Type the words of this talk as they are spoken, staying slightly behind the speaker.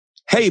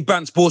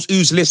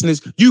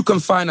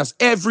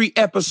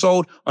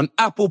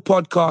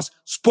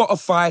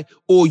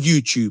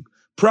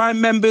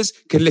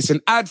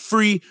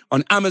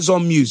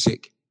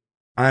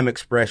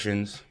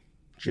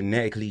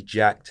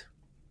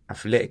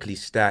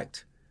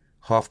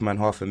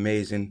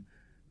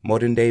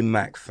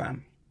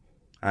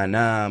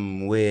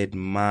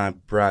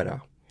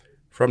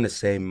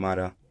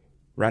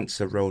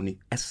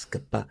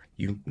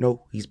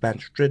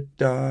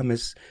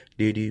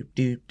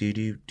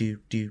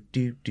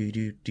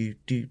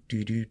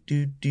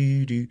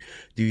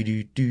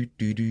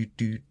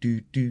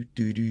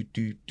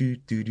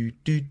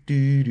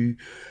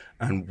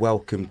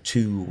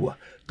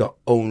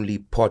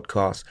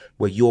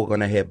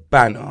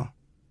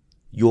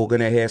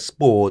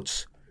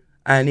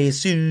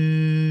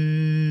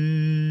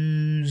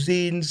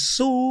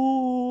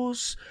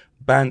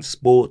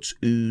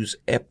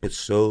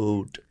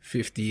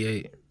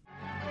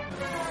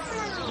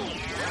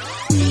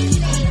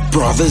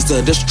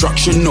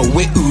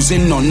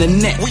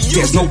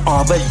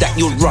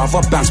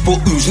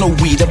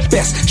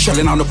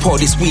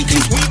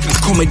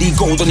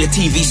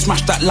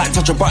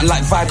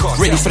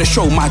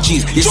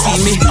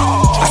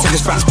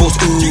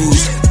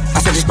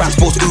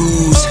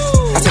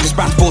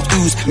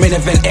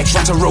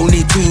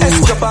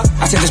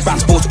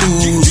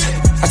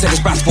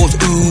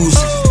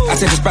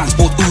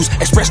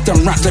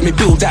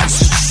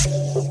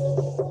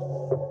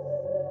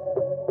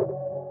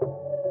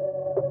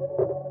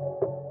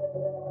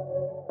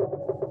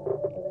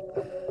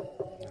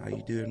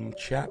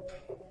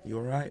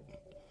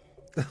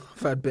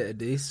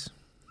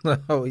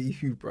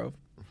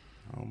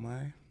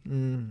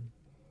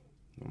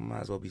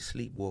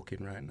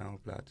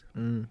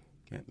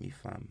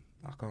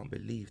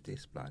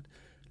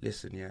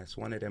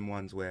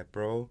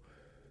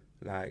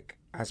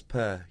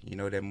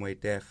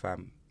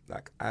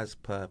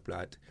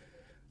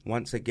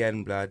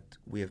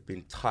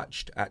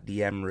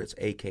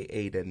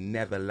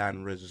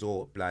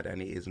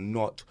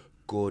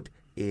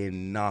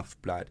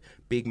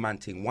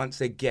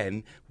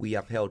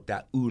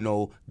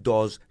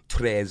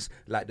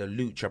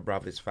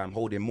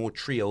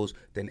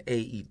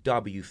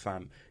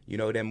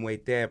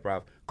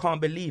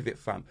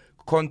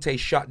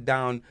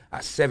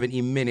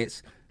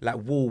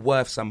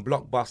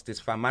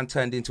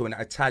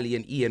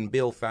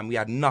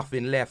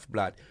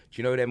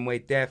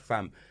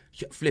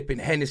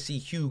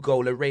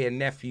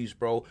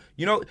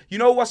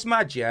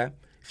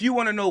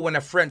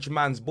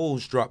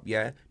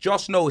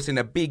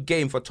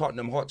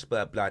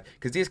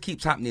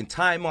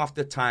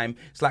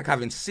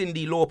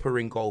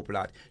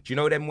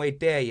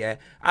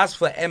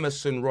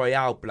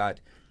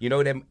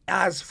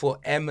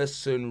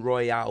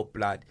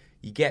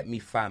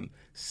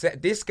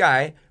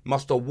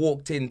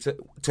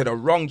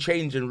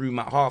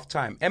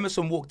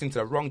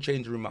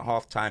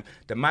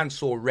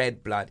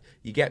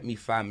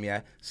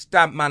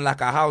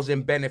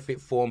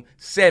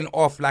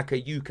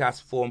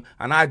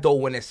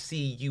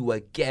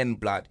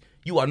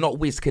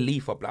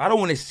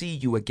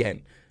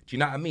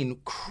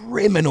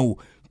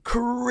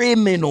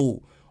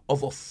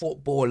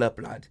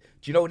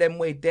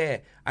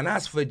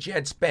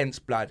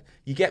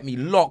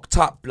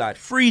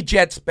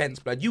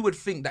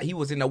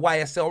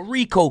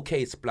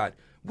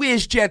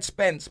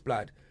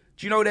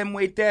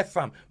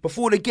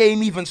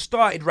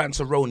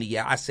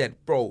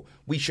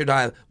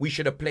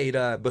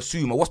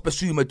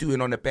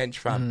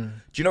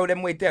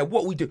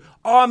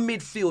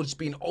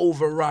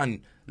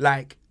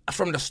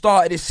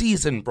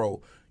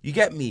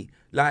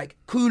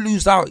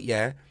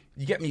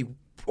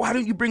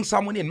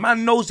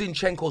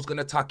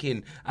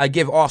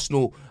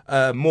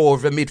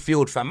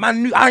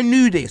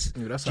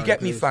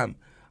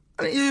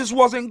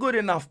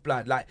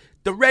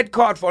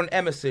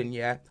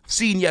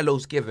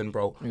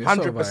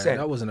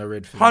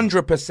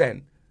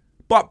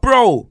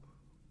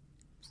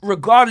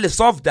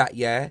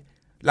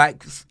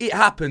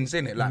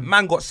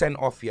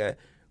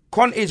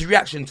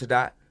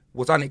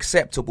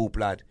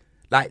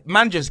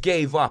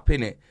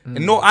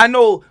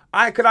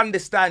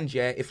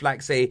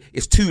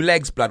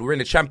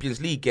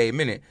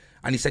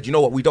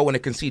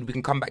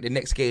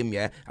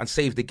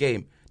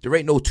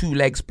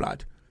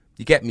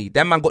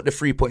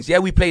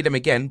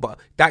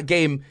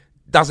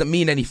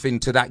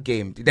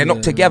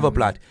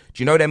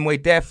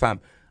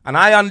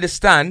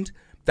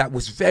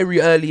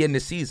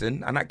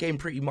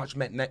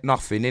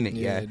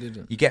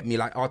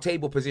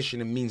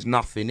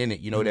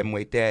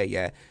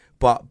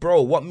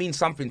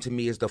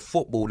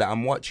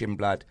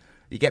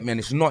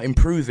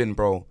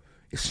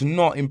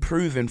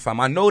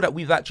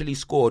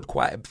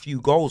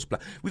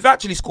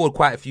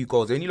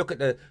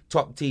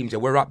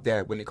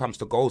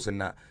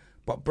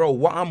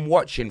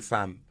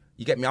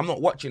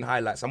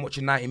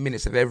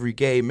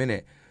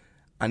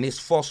And this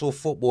fossil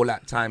football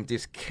at times,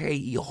 this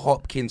Katie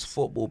Hopkins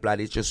football, blood,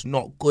 is just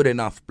not good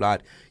enough,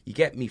 blood. You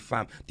get me,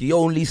 fam? The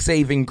only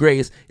saving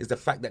grace is the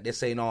fact that they're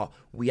saying,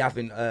 we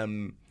haven't,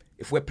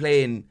 if we're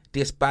playing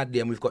this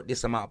badly and we've got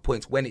this amount of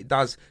points, when it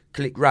does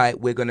click right,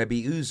 we're going to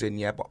be oozing,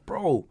 yeah? But,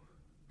 bro,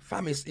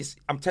 fam,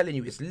 I'm telling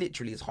you,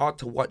 it's hard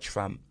to watch,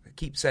 fam. I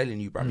keep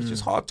telling you, bro. It's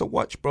just hard to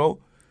watch,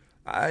 bro.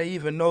 I don't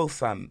even know,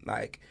 fam.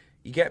 Like,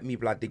 you get me,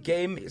 blood. The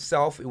game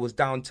itself, it was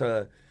down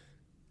to...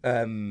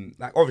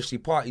 like obviously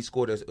Partey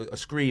scored a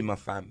screamer,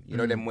 fam. You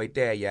know them way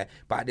there, yeah.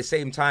 But at the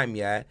same time,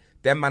 yeah,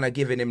 them man are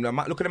giving him look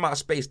at the amount of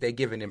space they're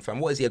giving him, fam.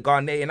 What is he, a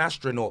Ghanaian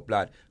astronaut,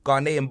 blood?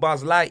 Ghanaian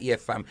Buzz Lightyear,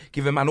 fam.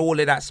 Giving man all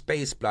of that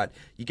space, blood.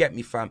 You get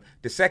me, fam.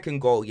 The second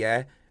goal,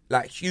 yeah,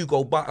 like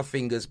Hugo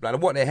Butterfingers,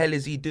 blood. What the hell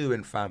is he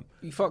doing, fam?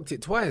 He fucked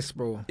it twice,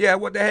 bro. Yeah,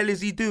 what the hell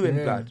is he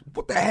doing, blood?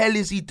 What the hell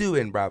is he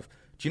doing, bruv?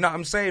 Do you know what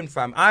I'm saying,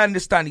 fam? I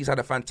understand he's had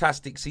a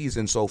fantastic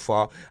season so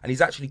far, and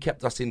he's actually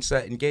kept us in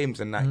certain games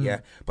and that,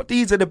 yeah. But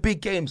these are the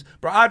big games,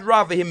 bro. I'd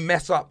rather him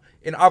mess up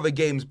in other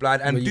games, blood,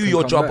 and do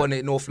your job on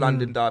it, North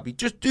London derby.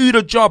 Just do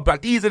the job,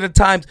 blood. These are the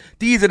times,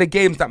 these are the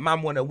games that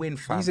man want to win,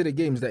 fam. These are the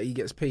games that he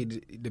gets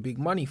paid the big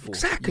money for.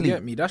 Exactly. You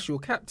get me? That's your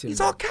captain. He's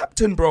our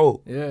captain,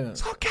 bro. Yeah.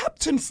 He's our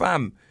captain,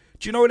 fam.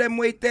 Do you know them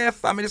way there,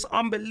 fam? It's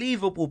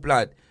unbelievable,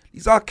 blood.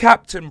 He's our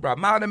captain, bro.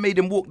 Man, I made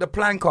him walk the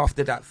plank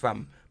after that,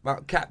 fam.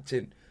 About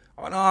captain.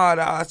 Oh, no,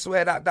 I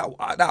swear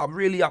that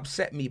really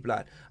upset me,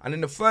 blood. And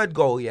in the third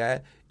goal, yeah,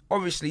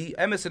 obviously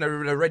Emerson had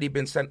already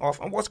been sent off.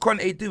 And what's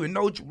Conte doing?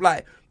 No,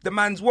 like the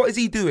man's, what is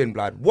he doing,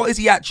 blood? What is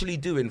he actually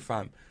doing,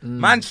 fam?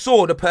 Man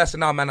saw the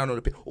personnel man on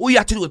the pitch. All you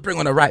had to do was bring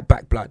on a right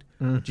back, blood.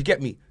 Do you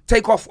get me?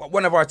 Take off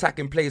one of our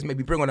attacking players,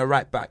 maybe bring on a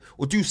right back,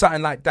 or do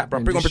something like that, bro.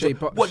 Bring on.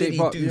 What did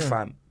he do,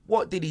 fam?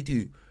 What did he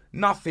do?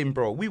 Nothing,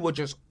 bro. We were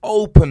just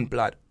open,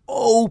 blood.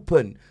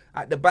 Open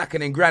at the back,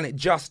 and then Granite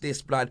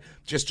Justice, blood,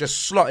 just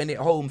slotting it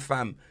home,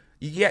 fam.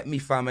 You get me,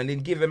 fam? And then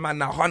giving man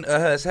that Hunter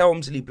Hearst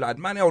Helmsley, blood.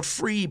 Man held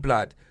free,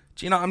 blood.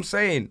 Do you know what I'm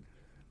saying?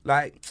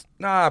 Like,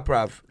 nah,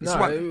 bruv.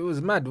 It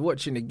was mad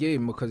watching the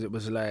game because it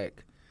was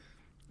like,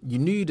 you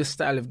knew the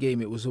style of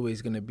game it was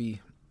always going to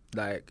be.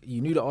 Like,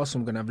 you knew that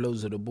Arsenal were going to have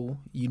loads of the ball.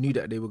 You knew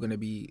that they were going to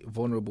be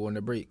vulnerable on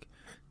the break.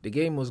 The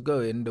game was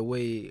going the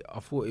way I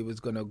thought it was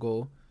going to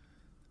go.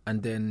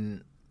 And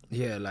then,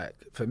 yeah, like,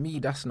 for me,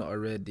 that's not a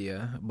red,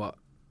 yeah, but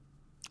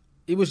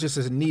it was just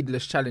a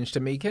needless challenge to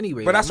make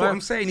anyway. But that's what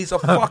I'm saying. He's a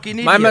fucking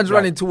idiot. My man's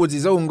running towards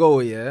his own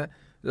goal, yeah?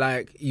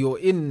 Like, you're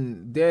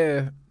in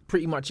there,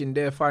 pretty much in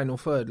their final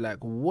third. Like,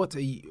 what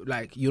are you...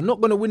 Like, you're not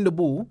going to win the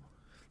ball.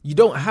 You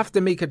don't have to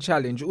make a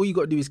challenge. All you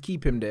got to do is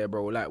keep him there,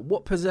 bro. Like,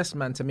 what possessed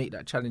man to make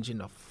that challenge in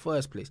the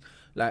first place?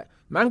 Like,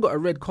 man got a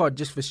red card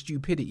just for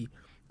stupidity.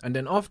 And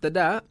then after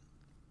that,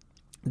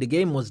 the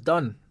game was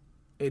done.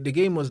 The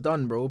game was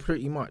done, bro,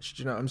 pretty much.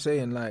 Do you know what I'm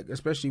saying? Like,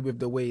 especially with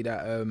the way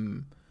that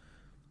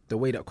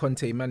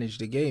Conte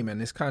managed the game.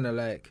 And it's kind of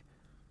like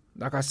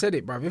I said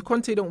it, bro. If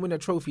Conte don't win a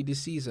trophy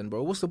this season,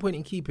 bro, what's the point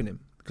in keeping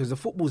him? Because the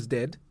football's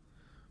dead.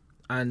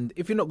 And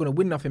if you're not going to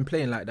win nothing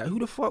playing like that, who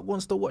the fuck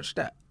wants to watch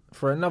that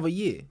for another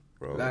year?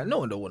 Bro, like, no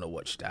one don't want to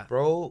watch that.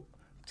 Bro,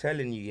 I'm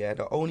telling you, yeah,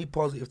 the only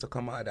positive to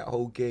come out of that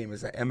whole game is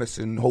that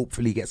Emerson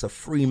hopefully gets a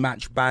free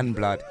match ban,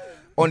 blood.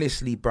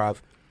 Honestly, bruv.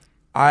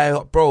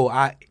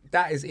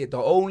 That is it. The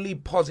only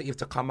positive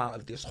to come out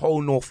of this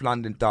whole North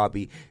London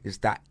derby is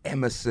that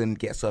Emerson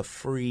gets a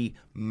free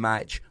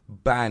match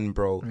ban,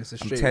 bro. It's a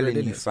I'm straight telling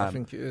red, you, innit? fam. I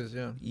think it is,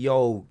 yeah.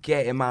 Yo,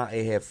 get him out of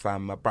here,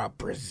 fam. About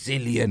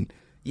Brazilian.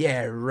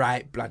 Yeah,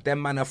 right, blood.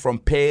 Them man are from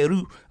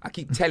Peru. I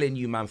keep telling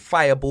you, man.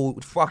 Fucking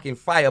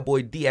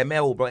Fireboy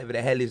DML, bro, whatever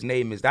the hell his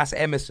name is. That's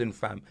Emerson,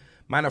 fam.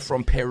 Man are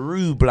from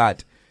Peru,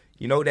 blood.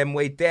 You know them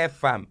way there,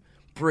 fam.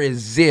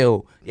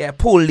 Brazil. Yeah,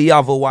 pull the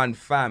other one,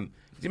 fam.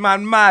 You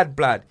man mad,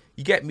 blood.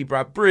 You get me,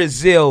 bro?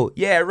 Brazil.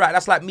 Yeah, right.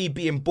 That's like me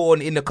being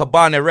born in the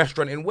Cabana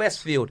restaurant in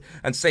Westfield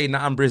and saying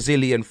that I'm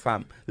Brazilian,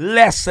 fam.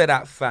 Less of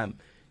that, fam.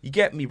 You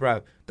get me,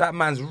 bro? That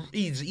man's,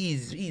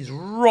 he's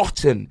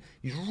rotten.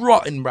 He's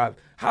rotten, bro.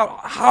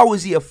 How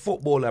is he a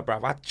footballer,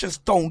 bro? I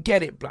just don't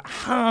get it, bro.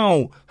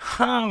 How?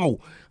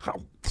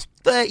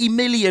 30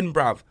 million,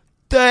 bro.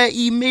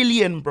 30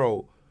 million,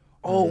 bro.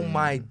 Oh,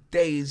 my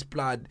days,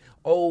 blood.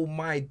 Oh,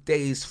 my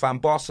days, fam.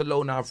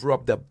 Barcelona have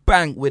robbed the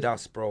bank with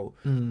us, bro.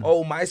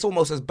 Oh, my, it's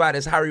almost as bad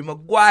as Harry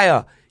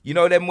Maguire. You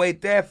know them way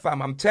there,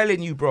 fam. I'm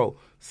telling you, bro.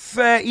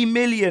 30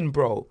 million,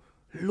 bro.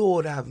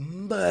 Lord have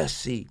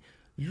mercy.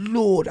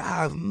 Lord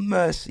have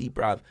mercy,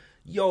 bruv.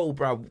 Yo,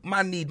 bruv.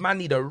 Man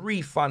need a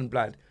refund,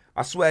 blood.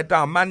 I swear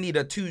down, man need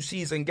a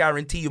 2-season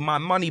guarantee you my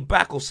money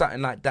back or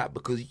something like that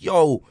because,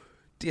 yo,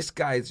 this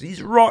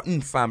he's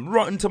rotten, fam.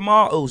 Rotten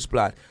tomatoes,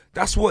 blood.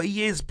 That's what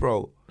he is,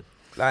 bro.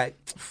 Like,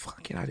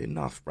 fucking had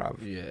enough, bruv.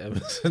 Yeah,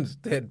 Emerson's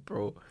dead,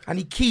 bro. And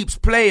he keeps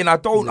playing. I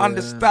don't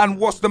understand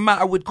what's the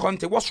matter with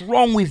Conte. What's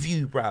wrong with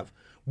you, bruv?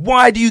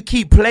 Why do you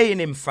keep playing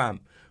him, fam?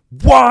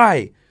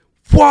 Why?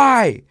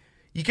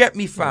 You get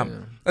me, fam?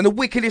 Yeah. And the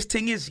wickedest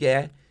thing is,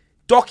 yeah,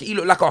 Doherty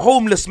looked like a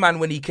homeless man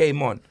when he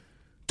came on.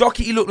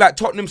 Doherty looked like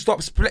Tottenham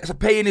stopped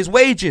paying his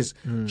wages.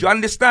 Do you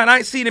understand? I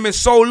ain't seen him in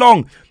so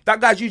long.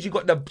 That guy's usually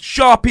got the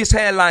sharpest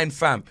hairline,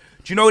 fam.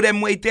 Do you know them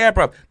way there,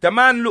 bruv? The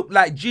man looked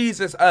like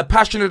Jesus,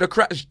 Passion of the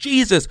Christ,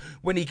 Jesus,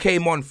 when he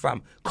came on,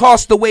 fam.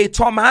 Cast away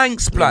Tom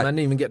Hanks, blood. Man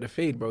didn't even get the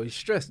fade, bro. He's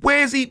stressed.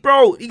 Where is he,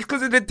 bro? It's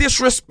because of the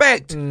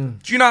disrespect. Do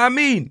you know what I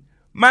mean?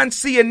 Man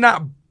seeing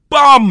that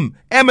bum,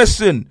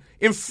 Emerson,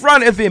 in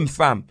front of him,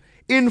 fam.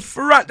 In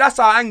front. That's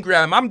how angry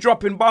I am. I'm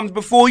dropping bums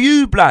before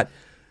you, blood.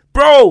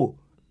 Bro,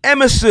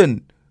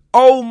 Emerson.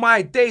 Oh,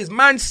 my days.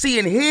 Man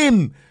seeing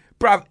him,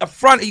 bruv, in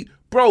front of you.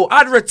 Bro,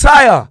 I'd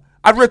retire.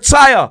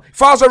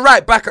 If I was a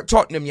right back at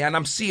Tottenham, yeah, and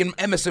I'm seeing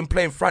Emerson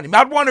play in front of me,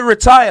 I'd want to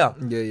retire.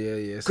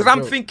 Yeah. Because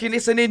I'm thinking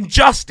it's an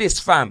injustice,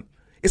 fam.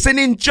 It's an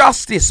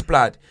injustice,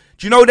 blood.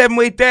 Do you know them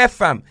way there,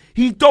 fam?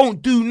 He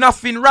don't do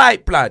nothing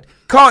right, blood.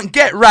 Can't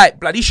get right,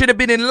 blood. He should have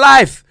been in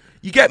life.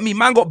 You get me?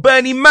 Man got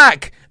Bernie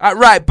Mac at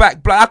right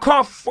back, blood. I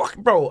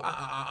can't bro.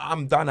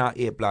 I'm done out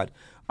here, blood.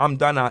 I'm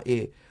done out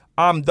here.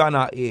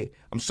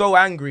 I'm so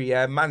angry,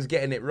 yeah. Man's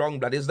getting it wrong,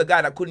 blood. It's the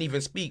guy that couldn't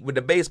even speak with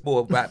the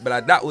baseball bat,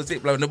 blood. That was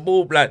it, blood. The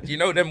ball, blood. You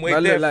know them way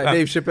there, like fam.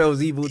 Dave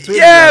Chappelle's evil twin.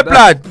 Yeah,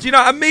 blood. Do you know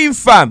what I mean,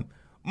 fam?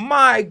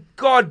 My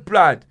God,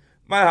 blood.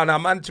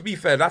 Man, to be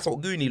fair, that's what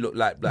Goonie looked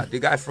like, blood. The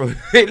guy from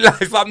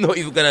life, I'm not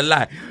even gonna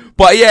lie.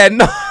 But yeah,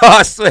 no,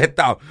 I swear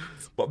down.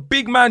 But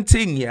big man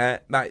thing, yeah,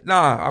 like,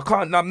 nah, I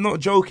can't, I'm not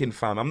joking,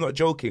 fam. I'm not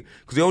joking.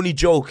 Because the only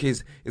joke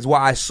is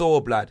what I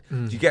saw, blood.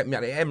 Do you get me,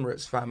 at the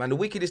Emirates, fam? And the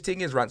wickedest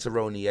thing is,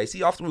 Ranceroni, yeah,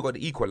 see, after we got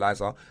the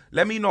equaliser,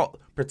 let me not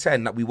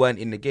pretend that we weren't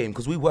in the game,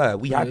 because we were.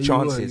 We had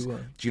chances. You were.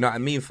 Do you know what I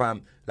mean,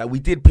 fam? Like, we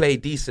did play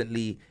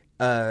decently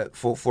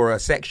for a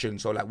section.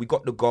 So, like, we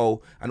got the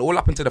goal, and all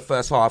up into the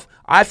first half,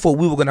 I thought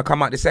we were going to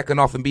come out the second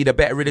half and be the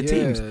better of the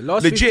teams.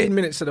 Last Legit. 15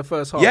 minutes of the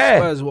first half,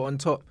 Spurs were on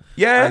top.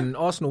 Yeah. And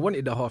Arsenal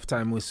wanted the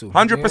half-time whistle.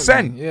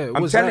 100%. Yeah,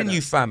 I'm telling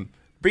you, fam.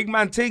 Big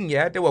man thing,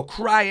 yeah? They were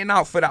crying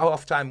out for that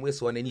half-time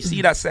whistle. And then you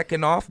see that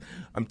second half,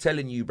 I'm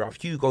telling you,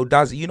 bruv, Hugo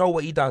does it. You know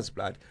what he does,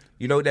 blood.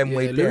 You know them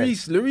way there.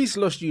 Lloris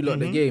lost you lot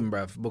the game,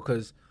 bruv,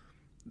 because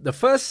the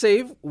first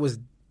save was...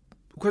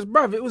 Because,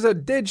 bruv, it was a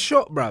dead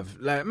shot, bruv.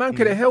 Like, man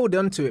could have held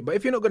onto it. But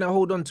if you're not going to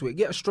hold onto it,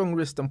 get a strong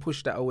wrist and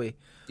push that away.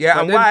 Yeah,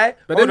 but and then, why?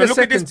 But then look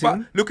at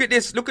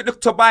this. Look at the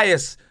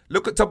Tobias.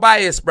 Look at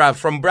Tobias, bruv,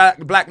 from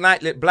Black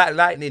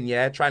Lightning,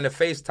 yeah, trying to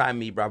FaceTime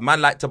me, bruv.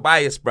 Man like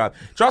Tobias, bruv.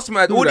 Trust me,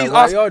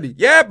 all these...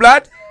 Yeah,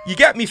 blood. You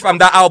get me, fam,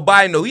 that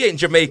albino. He ain't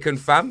Jamaican,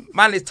 fam.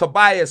 Man is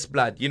Tobias,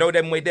 blood. You know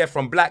them way there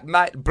from Black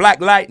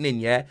Lightning,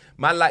 yeah?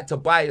 Man like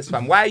Tobias,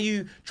 fam. Why are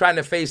you trying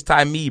to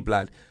FaceTime me,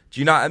 blood? Do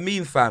you know what I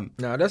mean, fam?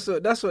 Nah, that's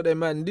what they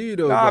man do,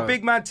 though. Nah, bro.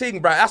 big man thing,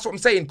 bro. That's what I'm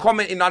saying.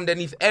 Commenting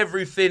underneath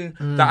everything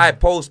that I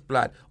post,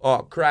 blood. Oh,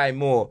 cry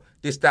more.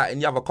 This, that,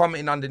 and the other.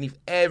 Commenting underneath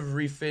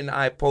everything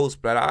I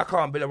post, blood. I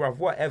can't believe it,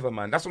 whatever,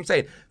 man. That's what I'm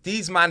saying.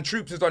 These man,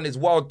 Troops is on his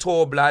world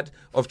tour, blood,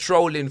 of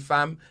trolling,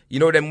 fam. You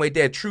know them way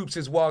there. Troops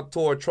is world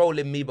tour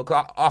trolling me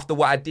because after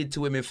what I did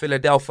to him in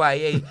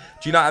Philadelphia, do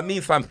you know what I mean,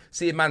 fam?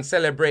 Seeing man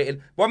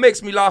celebrating. What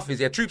makes me laugh is,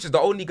 yeah, Troops is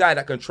the only guy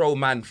that can troll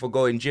man for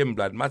going gym,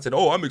 blood. Man said,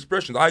 oh, I'm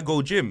expressions. I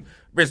go gym.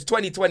 But it's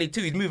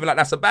 2022. He's moving like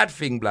that's a bad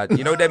thing, blood.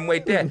 You know them way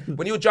there.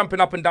 When you're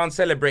jumping up and down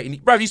celebrating,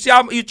 bro, you see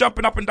how he's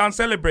jumping up and down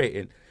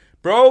celebrating?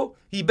 Bro,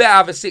 he better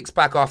have a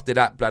six-pack after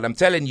that, blood. I'm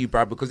telling you,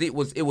 bro, because it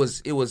was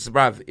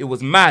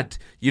mad.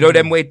 You know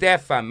them way there,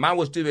 fam. Man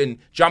was doing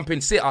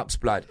jumping sit-ups,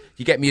 blood.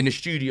 You get me, in the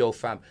studio,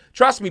 fam.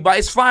 Trust me, but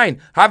it's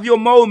fine. Have your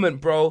moment,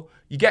 bro.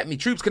 You get me?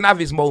 Troops can have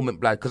his moment,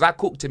 blood, because I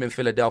cooked him in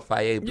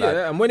Philadelphia, blood.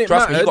 Yeah, and when it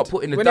Trust mattered, me, he got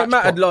put in the when Dutch it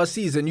mattered pot. last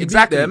season, you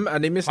Exactly. beat them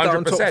and they missed out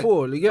on top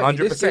 4. You get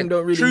me? This game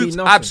don't really Troops, mean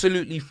nothing.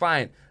 absolutely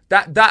fine.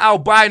 That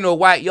albino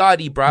white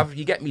yardie, bruv,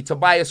 you get me?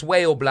 Tobias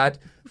Whale, blood,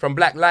 from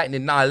Black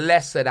Lightning. Nah,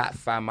 less of that,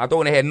 fam. I don't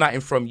want to hear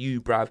nothing from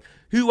you, bruv.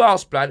 Who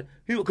else, blood?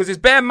 Because there's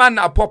bare man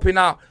that are popping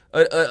out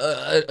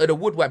at the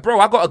woodwork. Bro,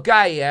 I got a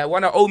guy, yeah,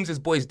 one of Holmes'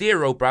 boys,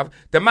 Dero, bruv.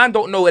 The man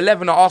don't know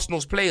 11 of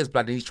Arsenal's players,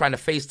 blood, and he's trying to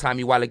FaceTime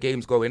me while the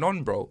game's going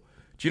on, bro.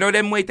 Do you know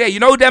them way there? You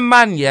know them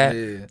man,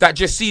 yeah, that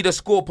just see the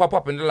score pop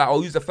up and they're like,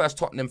 oh, who's the first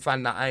Tottenham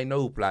fan that I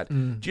know, blood?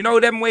 Do you know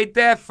them way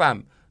there,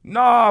 fam?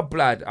 Nah,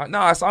 blood.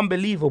 Nah, it's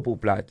unbelievable,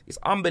 blood. It's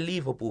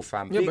unbelievable,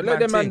 fam. Yeah, Big but let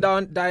them thing.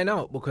 man dine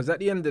out, because at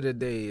the end of the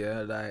day,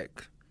 yeah,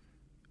 like,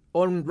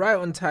 right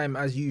on time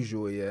as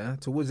usual, yeah,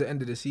 towards the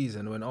end of the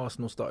season when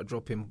Arsenal started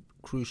dropping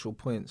crucial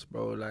points,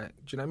 bro, like, do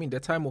you know what I mean?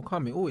 Their time will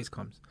come. It always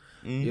comes.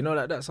 You know,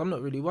 like that. So I'm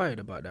not really worried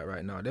about that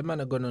right now. Them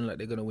man are going on like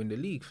they're going to win the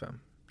league,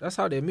 fam. That's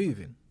how they're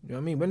moving. You know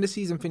what I mean? When the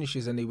season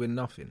finishes and they win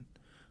nothing,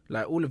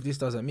 like, all of this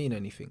doesn't mean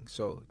anything.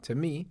 So, to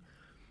me...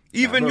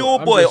 Even bro, your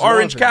I'm boy, just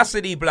Orange laughing.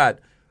 Cassidy,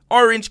 blood.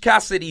 Orange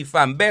Cassidy,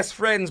 fam. Best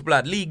friends,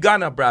 blood. Lee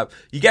Gunner, bruv.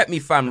 You get me,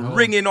 fam?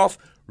 Ringing off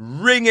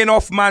ringing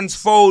off man's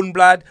phone,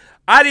 blood.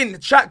 I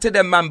didn't chat to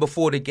them, man,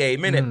 before the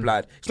game, innit,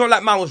 blood? It's not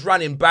like man was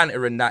running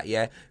banter and that,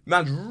 yeah?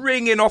 Man's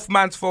ringing off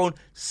man's phone,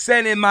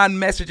 sending man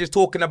messages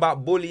talking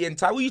about bullying.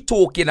 What are you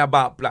talking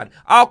about, blood?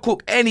 I'll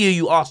cook any of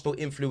you Arsenal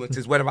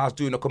influencers, whether I was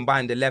doing a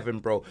combined 11,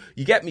 bro.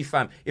 You get me,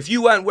 fam? If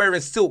you weren't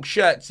wearing silk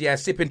shirts, yeah,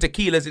 sipping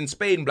tequilas in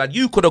Spain, blood,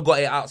 you could have got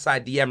it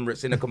outside the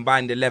Emirates in a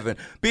combined 11.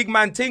 Big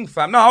man ting,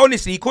 fam. No,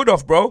 honestly, he could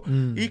have, bro.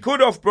 He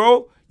could have,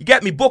 bro. You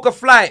get me? Book a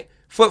flight.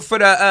 For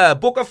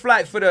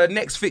the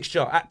next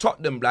fixture at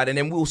Tottenham, blood, and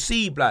then we'll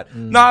see, blood.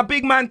 Nah,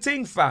 big man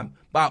ting, fam.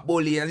 About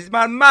bullying. This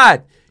man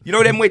mad. You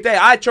know them way there.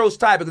 I chose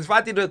Ty because if I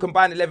did a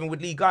combined 11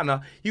 with Lee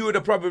Gunner, he would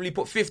have probably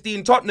put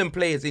 15 Tottenham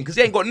players in because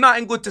he ain't got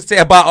nothing good to say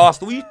about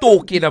Arsenal. What are you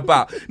talking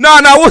about? No,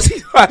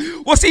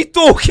 what's he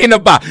talking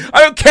about?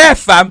 I don't care,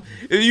 fam.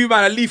 If you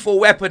man a lethal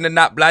weapon and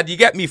that, blood. You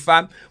get me,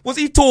 fam? What's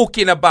he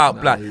talking about,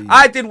 blood?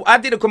 I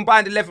did a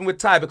combined 11 with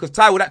Ty because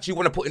Ty would actually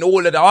want to put in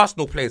all of the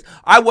Arsenal players.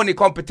 I wanted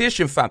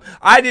competition, fam.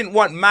 I didn't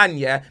want man,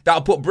 yeah,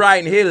 that'll put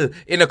Brian Hill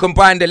in a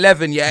combined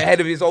 11, yeah, ahead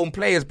of his own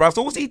players, bro.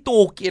 So what's he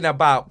talking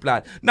about,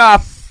 blood? Nah,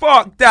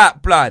 fuck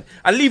that, blood.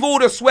 And leave all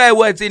the swear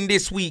words in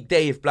this week,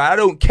 Dave, blood. I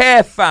don't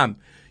care, fam.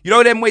 You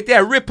know them way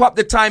there. Rip up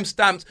the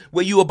timestamps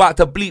where you about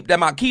to bleep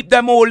them out. Keep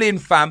them all in,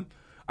 fam.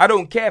 I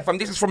don't care, fam.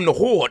 This is from the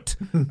Horde.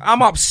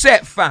 I'm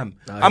upset, fam.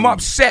 I'm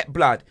upset,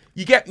 blood.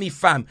 You get me,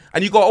 fam?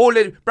 And you got all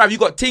it, bruv. You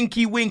got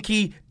Tinky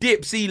Winky,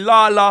 Dipsy,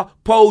 Lala,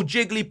 Poe,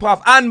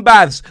 Jigglypuff, and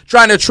Bavs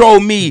trying to troll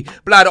me,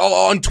 blood,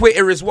 on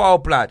Twitter as well,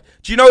 blood.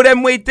 Do you know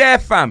them way there,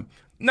 fam?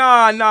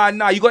 Nah.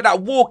 You got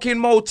that walking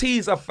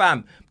Malteser,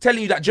 fam.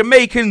 Telling you that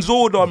Jamaican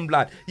Zordon,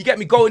 blood. You get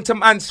me going to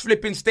man's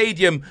flipping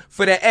stadium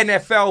for the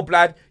NFL,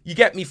 blood. You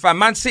get me, fam.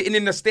 Man sitting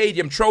in the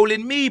stadium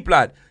trolling me,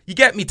 blood. You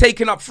get me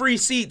taking up 3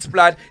 seats,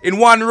 blood, in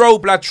 1 row,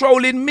 blood,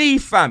 trolling me,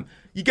 fam.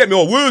 You get me?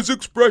 Oh, where's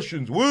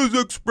expressions,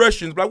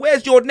 blood?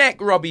 Where's your neck,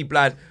 Robbie,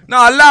 blood?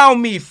 Nah, allow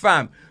me,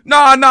 fam.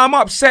 Nah, I'm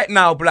upset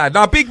now, blood.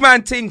 Nah, big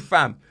man ting,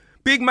 fam.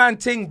 Big man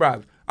ting,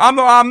 bruv. I'm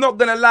not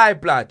gonna lie,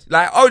 blood.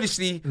 Like,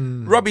 obviously,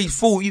 Robbie,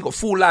 you got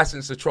full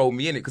license to troll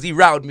me, innit? Because he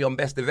routed me on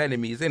Best of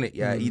Enemies, innit?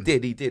 Yeah, he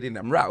did, innit?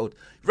 I'm rattled.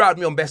 He routed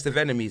me on Best of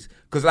Enemies.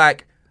 Because,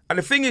 like, and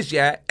the thing is,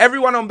 yeah,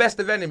 everyone on Best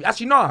of Enemies,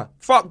 actually, nah,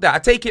 fuck that. I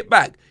take it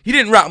back. He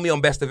didn't route me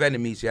on Best of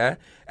Enemies, yeah?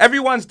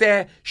 Everyone's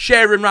there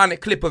sharing around a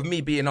clip of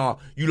me being,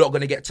 you lot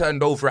gonna get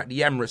turned over at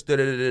the Emirates,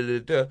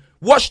 da-da-da-da-da.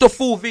 Watch the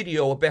full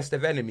video of Best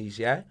of Enemies,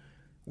 yeah?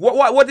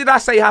 What did I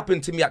say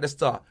happened to me at the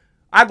start?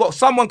 I got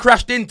someone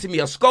crashed into me,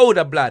 a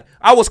Skoda, blood.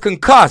 I was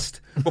concussed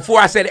before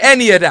I said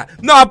any of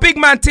that. No, big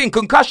man thing,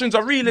 concussions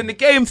are real in the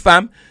game,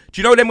 fam.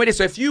 Do you know them with this?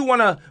 So if you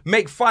want to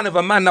make fun of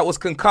a man that was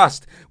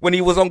concussed when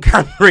he was on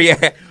camera,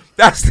 yeah,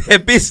 that's their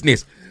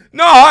business.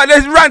 No,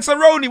 there's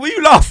Ranceroni. What are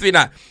you laughing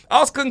at? I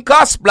was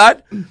concussed,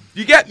 blood.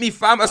 You get me,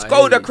 fam? A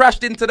Skoda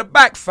crashed into the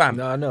back, fam.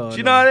 No. Do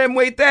you know them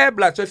way there,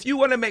 blood? So if you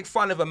want to make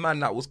fun of a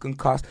man that was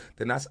concussed,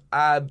 then that's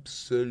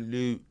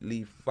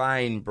absolutely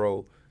fine,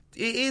 bro.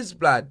 It is,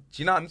 blood.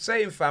 Do you know what I'm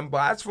saying, fam?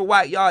 But as for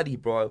White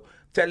Yardie, bro, I'm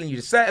telling you,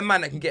 the certain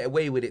man that can get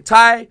away with it.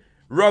 Ty,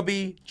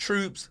 Robbie,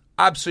 Troops,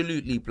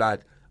 absolutely,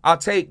 blood. I'll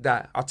take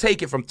that. I'll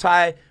take it from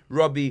Ty,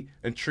 Robbie,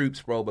 and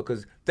Troops, bro,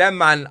 because them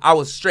man, I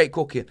was straight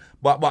cooking.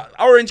 But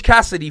Orange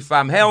Cassidy,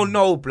 fam, hell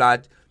no,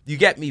 blood. You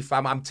get me,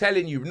 fam? I'm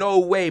telling you, no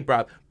way,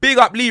 bro. Big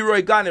up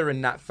Leroy Gunner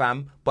and that,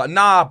 fam. But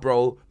nah,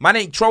 bro, man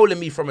ain't trolling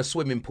me from a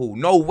swimming pool.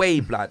 No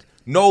way, blood.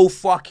 No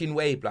fucking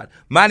way, blood.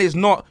 Man is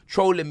not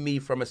trolling me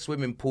from a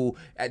swimming pool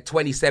at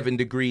 27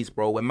 degrees,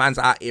 bro, when man's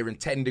out here in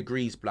 10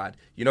 degrees, blood.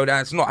 You know,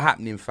 that's not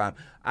happening, fam.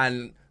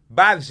 And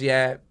Bavs,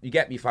 yeah, you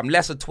get me, fam.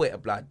 Less of Twitter,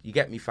 blood. You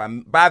get me,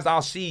 fam. Bavs,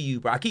 I'll see you,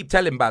 bro. I keep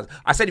telling Bavs.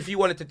 I said if you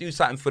wanted to do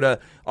something for the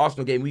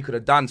Arsenal game, we could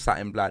have done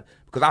something, blood.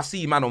 Because I see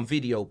you, man, on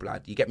video,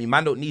 blood. You get me?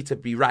 Man don't need to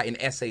be writing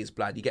essays,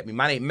 blood. You get me?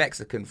 Man ain't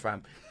Mexican,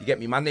 fam. You get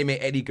me? Man name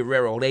ain't Eddie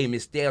Guerrero or Rey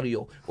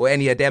Mysterio or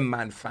any of them,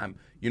 man, fam.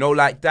 You know,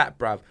 like that,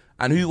 bruv.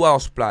 And who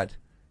else, blood?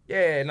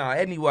 Yeah, nah,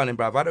 anyone,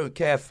 bruv. I don't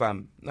care,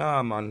 fam.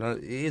 Nah, man.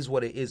 It is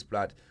what it is,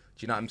 blood.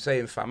 Do you know what I'm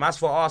saying, fam? As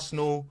for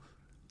Arsenal,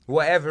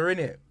 whatever,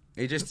 innit?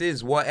 It just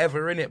is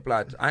whatever, innit,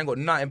 blood. I ain't got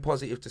nothing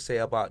positive to say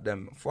about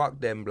them. Fuck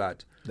them,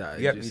 blood. Nah,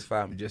 you get me,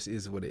 fam? It just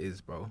is what it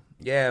is, bro.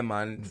 Yeah,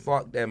 man.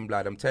 Fuck them,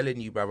 blood. I'm telling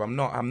you, bruv. I'm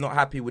not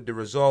happy with the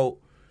result.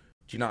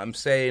 Do you know what I'm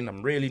saying?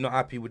 I'm really not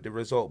happy with the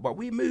result. But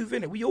we move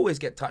in it. We always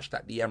get touched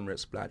at the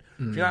Emirates, blood.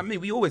 Do you know what I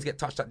mean? We always get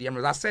touched at the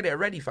Emirates. I said it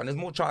already, fam. There's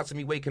more chance of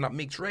me waking up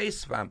mixed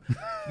race, fam.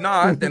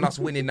 Than us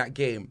winning that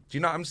game. Do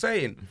you know what I'm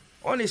saying?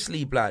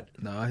 Honestly, blood.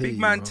 Nah, Big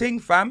man ting,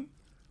 fam.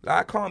 Like,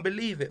 I can't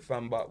believe it,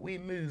 fam. But we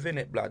move in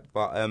it, blood.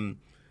 But,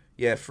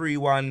 yeah,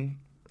 3-1.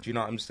 Do you know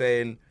what I'm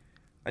saying?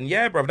 And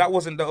yeah, bruv, that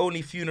wasn't the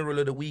only funeral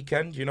of the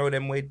weekend. You know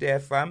them way there,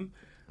 fam.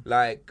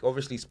 Like,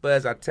 obviously,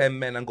 Spurs had 10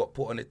 men and got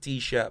put on a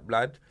T-shirt,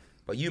 blood.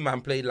 But you,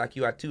 man, played like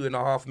you had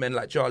 2.5 men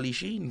like Charlie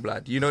Sheen,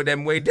 blood. You know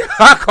them way.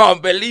 I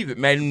can't believe it.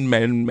 Men.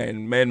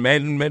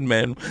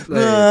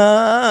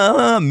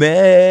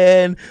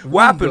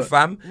 What happened,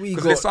 fam?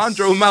 Because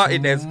Lissandro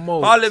Martinez,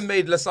 Haaland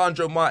made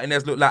Lissandro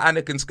Martinez look like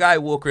Anakin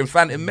Skywalker in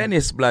Phantom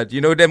Menace, blood.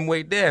 You know them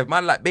way there.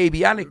 Man, like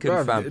baby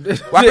Anakin, fam.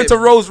 What happened to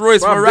Rolls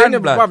Royce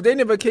Varane, blood? They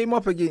never came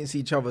up against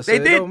each other. So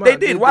they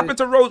did. What happened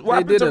to Rolls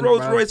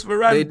Royce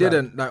Varane? They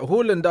didn't. Like,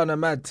 Haaland done a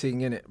mad thing,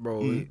 innit,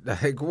 bro?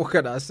 Like, what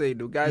can I say?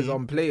 The guy's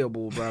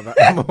unplayable, bro,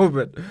 at the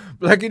moment.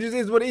 Like, it just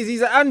is what it is. He's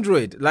an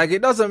android. Like,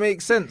 it doesn't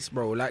make sense,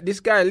 bro. Like, this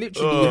guy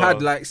literally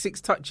had like 6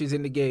 touches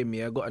in the game,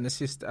 yeah, got an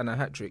assist and a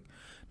hat-trick.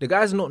 The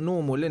guy's not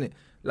normal, innit?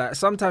 Like,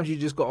 sometimes you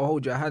just got to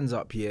hold your hands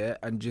up here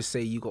and just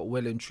say you got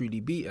well and truly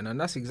beaten, and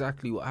that's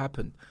exactly what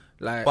happened.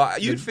 Like,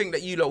 but you'd think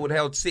that you lot would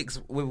held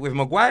 6 with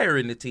Maguire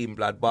in the team,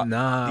 blood. But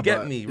nah, you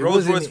get me.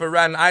 Rolls Royce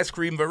Varane, ice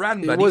cream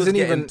Varane, blood. He was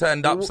getting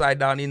turned upside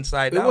down,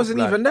 inside out. It wasn't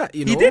even that,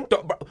 you know. He did.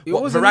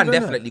 Varane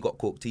definitely got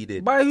cooked. He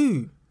did. By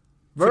who?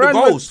 For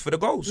the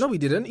goals. No, he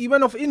didn't. He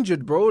went off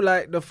injured, bro.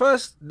 Like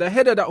the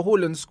header that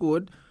Haaland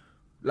scored,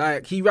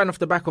 like he ran off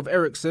the back of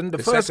Ericsson. The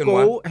first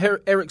goal,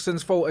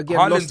 Ericsson's fault again.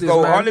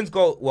 Haaland's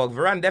goal. Well,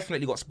 Varane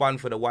definitely got spun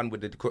for the one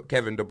with the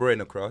Kevin De Bruyne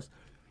across.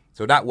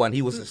 So that one,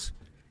 he was.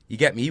 You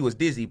get me? He was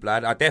dizzy,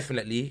 blood.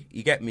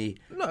 You get me?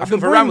 No, I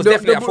think Varane was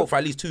definitely at fault for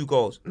at least 2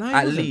 goals. No,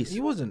 at least. He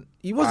wasn't.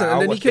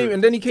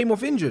 And then he came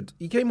off injured.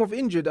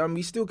 And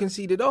we still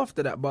conceded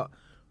after that. But,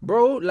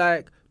 bro,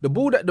 like, the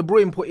ball that De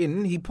Bruyne put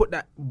in, he put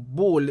that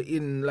ball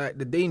in, like,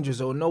 the danger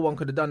zone. No one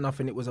could have done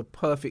nothing. It was a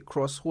perfect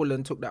cross.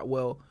 Haaland took that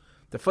well.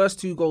 The first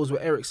 2 goals were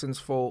Ericsson's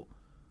fault.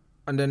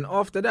 And then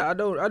after that, I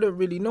don't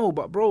really know.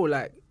 But, bro,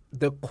 like,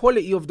 the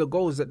quality of the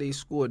goals that they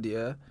scored,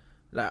 yeah,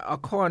 like, I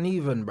can't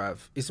even,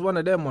 bruv. It's one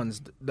of them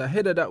ones. The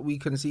header that we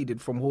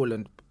conceded from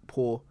Haaland,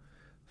 poor.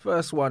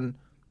 First one,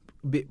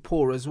 bit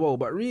poor as well.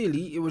 But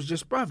really, it was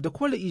just, bruv, the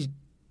quality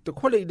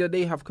that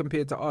they have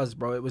compared to us,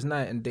 bro, it was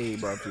night and day,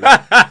 bruv.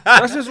 Like,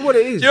 that's just what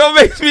it is. You know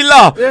what makes me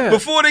laugh? Yeah.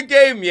 Before the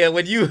game, yeah,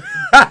 when you...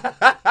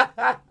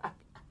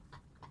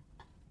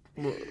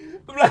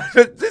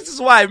 This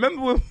is why,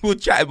 remember when we were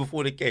chatting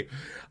before the game?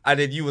 And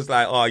then you was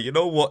like, oh, you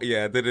know what?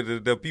 Yeah,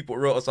 the people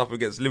wrote us up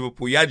against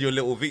Liverpool. You had your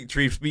little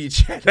victory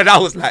speech. And I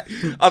was like,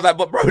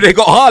 but bro, they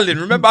got Haaland.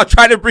 Remember, I'm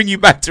trying to bring you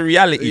back to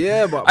reality.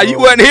 Yeah, but and you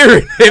weren't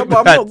hearing it. Yeah,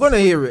 but I'm not going to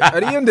hear it.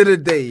 At the end of the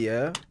day,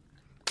 yeah.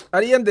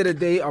 At the end of the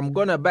day, I'm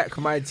going to back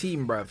my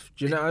team, bruv.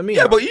 Do you know what I mean?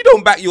 Yeah, but you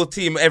don't back your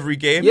team every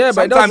game. Yeah,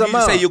 but sometimes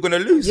you say you're going to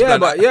lose. Yeah,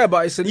 but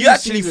it's a new season. You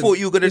actually thought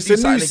you were going to do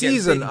something against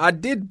season. I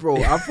did, bro.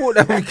 I thought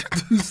that we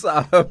could do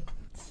something.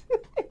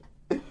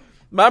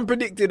 Man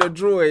predicted a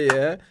draw,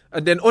 yeah?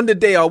 And then on the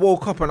day I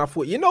woke up and I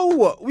thought, you know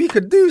what? We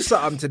could do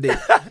something today.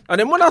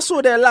 And then when I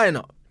saw their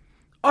lineup,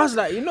 I was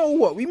like, you know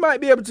what? We might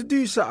be able to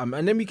do something.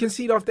 And then we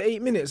concede after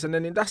 8 minutes and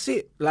then that's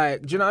it.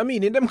 Like, do you know what I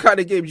mean? In them kind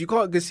of games, you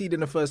can't concede in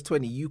the first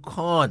 20. You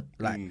can't.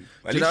 Like,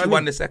 At least you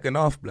won the second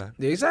half, blood.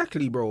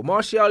 Exactly, bro.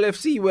 Martial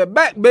FC, we're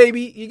back,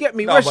 baby. You get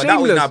me? We're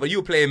shameless. But you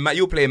were playing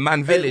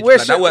Man Village, blood.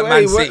 That weren't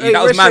Man City.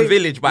 That was Man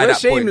Village by that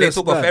point. They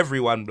took off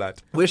everyone,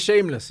 blood. We're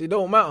shameless. It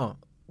don't matter.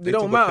 It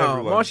don't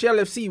matter. Martial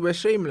FC, we're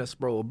shameless,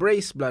 bro.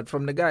 Brace, blood,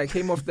 from the guy.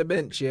 Came off the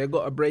bench, yeah.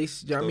 Got a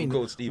brace. Do you know what I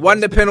mean? Won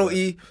the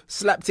penalty.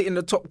 Slapped it in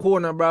the top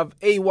corner, bruv.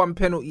 A1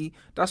 penalty.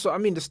 That's what I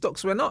mean. The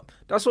stocks went up.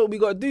 That's what we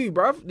got to do,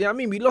 bruv. You know what I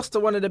mean? We lost to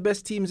one of the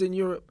best teams in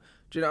Europe.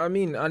 Do you know what I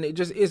mean? And it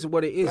just is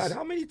what it is. Blood,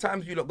 how many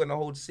times are you not going to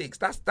hold 6?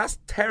 That's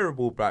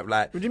terrible, bruv.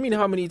 Like, what do you mean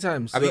how many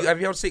times? Have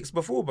you held 6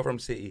 before from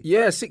City?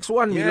 Yeah,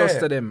 6-1 we lost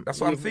to them. That's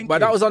what I'm thinking. But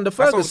that was under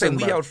Ferguson.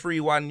 We held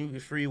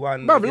 3-1,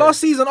 3-1. Bruv, last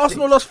season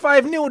Arsenal lost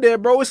 5-0 there,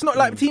 bro. It's not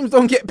like teams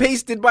don't get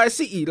pasted by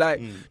City. Like,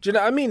 do you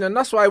know what I mean? And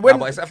that's why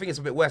when... I think it's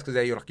a bit worse because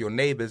they're like your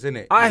neighbours,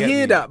 innit? I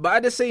hear that, but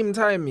at the same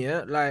time,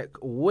 yeah, like,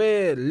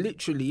 we're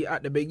literally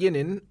at the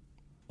beginning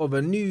of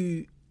a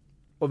new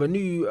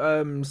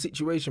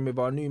situation with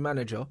our new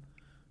manager.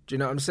 Do you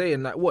know what I'm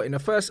saying? Like, what, in our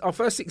first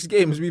 6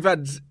 games, we've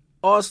had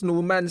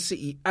Arsenal, Man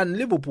City, and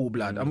Liverpool,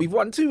 blood, and we've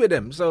won 2 of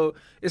them. So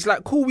it's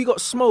like, cool, we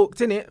got smoked,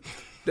 innit?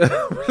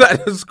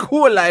 Like, the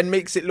scoreline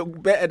makes it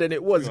look better than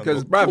it was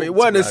because, bruv, it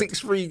wasn't a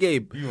 6-3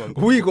 game.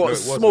 We got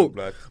smoked.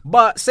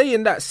 But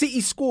saying that,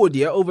 City scored,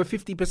 yeah, over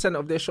 50%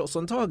 of their shots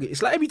on target.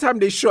 It's like every time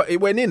they shot, it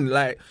went in.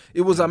 Like,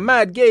 it was a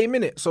mad game,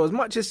 innit? So as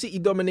much as City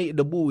dominated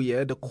the ball,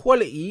 yeah, the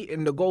quality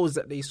in the goals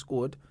that they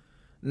scored,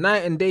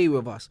 night and day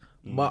with us.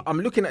 But I'm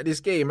looking at this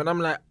game and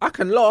I'm like, I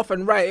can laugh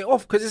and write it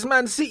off because it's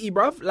Man City,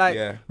 bruv.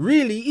 Like,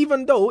 really,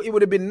 even though it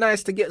would have been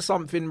nice to get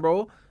something,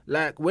 bro,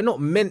 like, we're not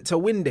meant to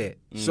win there.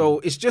 So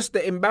it's just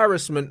the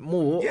embarrassment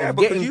more. Yeah,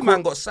 because you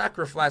man got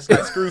sacrificed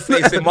like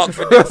Screwface and Mark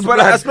for this. But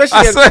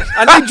especially,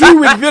 and they drew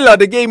with Villa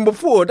the game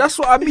before. That's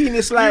what I mean.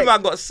 It's like, you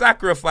man got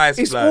sacrificed.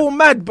 It's all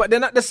mad. But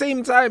then at the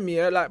same time,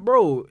 yeah, like,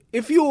 bro,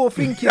 if you're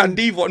thinking... and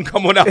Devon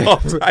come on at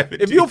half time.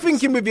 If you're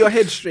thinking with your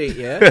head straight,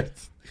 yeah...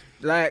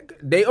 Like,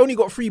 they only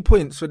got 3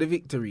 points for the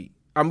victory,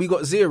 and we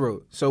got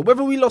 0. So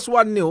whether we lost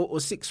 1-0 or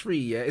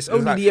 6-3, yeah, it's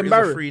only like, the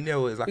embarrassment.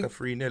 3-0 is like a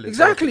 3-0.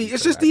 Exactly,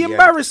 it's just the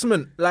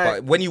embarrassment. Like,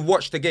 but when you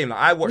watch the game, like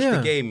I watched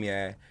the game,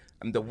 yeah,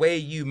 and the way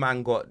you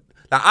man got,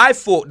 Like, I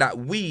thought that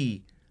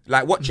we,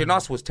 like, watching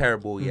us was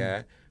terrible,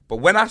 yeah. But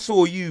when I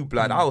saw you,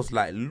 blood, I was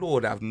like,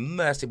 Lord have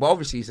mercy. But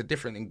obviously, it's a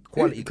different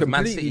quality because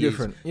Man City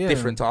different. is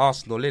different to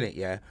Arsenal, innit?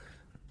 Yeah.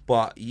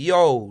 But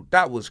yo,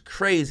 that was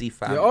crazy,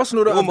 fam. Yeah,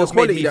 Arsenal don't have the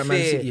quality that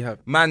Man City have.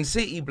 Man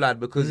City, blood,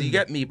 because you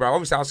get me, bro.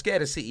 Obviously, I was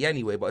scared of City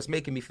anyway, but it's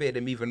making me fear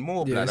them even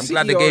more, blood. I'm City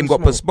glad the are game on got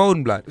smoke.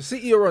 postponed, blood.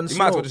 City are on You smoke.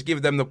 might as well just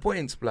give them the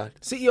points, blood.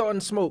 City are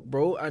on smoke,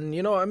 bro. And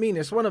you know what I mean?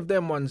 It's one of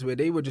them ones where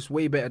they were just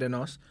way better than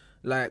us.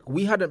 Like,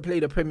 we hadn't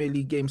played a Premier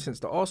League game since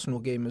the Arsenal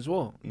game as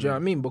well. Do you know what I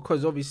mean?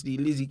 Because obviously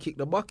Lizzie kicked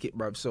the bucket,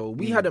 bruv. So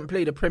we hadn't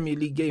played a Premier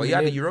League game. But you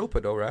had the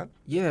Europa though, right?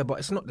 Yeah, but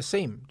it's not the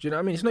same. Do you know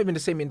what I mean? It's not even the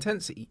same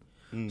intensity.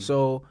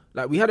 So,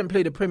 like, we hadn't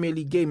played a Premier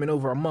League game in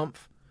over a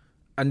month.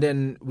 And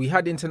then we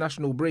had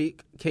international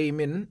break,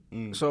 came in.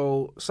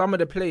 So some of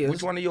the players...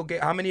 Which one of your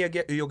games... How many of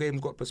your games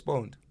got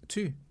postponed?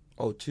 2.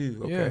 Oh,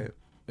 2. Okay.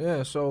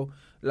 Yeah, so,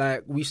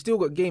 like, we still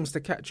got games to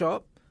catch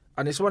up.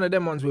 And it's one of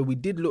them ones where we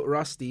did look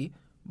rusty,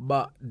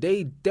 but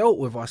they dealt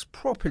with us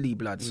properly,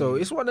 blood. So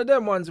it's one of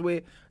them ones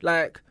where,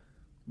 like,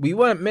 we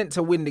weren't meant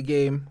to win the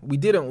game. We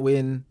didn't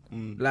win.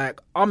 Like,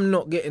 I'm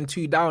not getting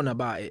too down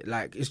about it.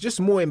 Like, it's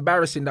just more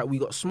embarrassing that we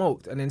got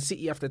smoked. And then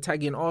City have to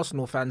tag in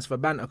Arsenal fans for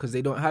banter because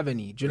they don't have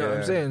any. Do you know what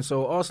I'm saying?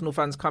 So Arsenal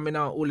fans coming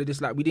out, all of this,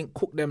 like, we didn't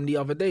cook them the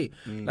other day.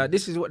 Like,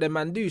 this is what their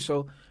man do.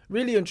 So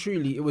really and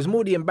truly, it was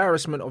more the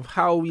embarrassment of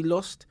how we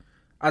lost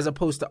as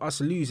opposed to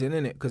us losing,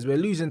 innit? Because we're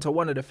losing to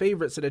one of the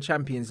favourites of the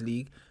Champions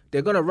League.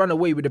 They're going to run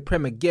away with the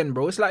Prem again,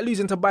 bro. It's like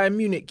losing to Bayern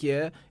Munich,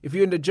 yeah? If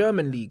you're in the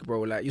German league,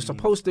 bro. Like, you're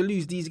supposed to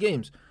lose these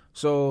games.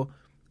 So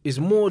it's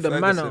more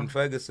the manner.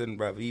 Ferguson,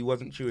 bruv, he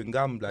wasn't chewing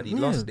gum, blood. He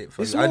lost it.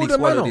 It's I more only the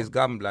swallowed manner. his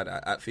gum, blood,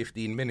 at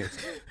 15 minutes.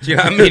 Do you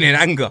know what I mean? In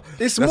anger.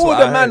 It's That's more what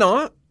the I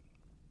heard.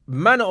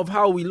 manner of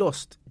how we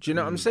lost. Do you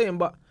know what I'm saying?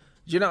 But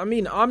do you know what I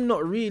mean? I'm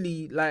not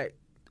really, like,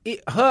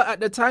 it hurt at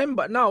the time,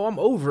 but now I'm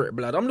over it,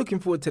 blood. I'm looking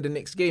forward to the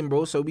next game,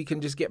 bro, so we can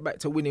just get back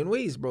to winning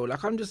ways, bro.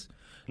 Like, I'm just,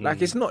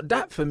 like, it's not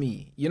that for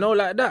me, you know,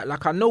 like that.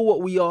 Like, I know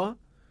what we are.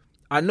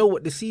 I know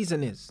what the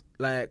season is.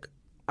 Like,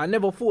 I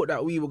never thought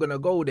that we were going to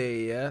go there,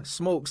 yeah,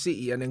 smoke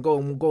City and then go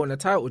on a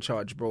title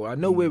charge, bro. I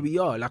know where we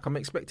are. Like, I'm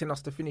expecting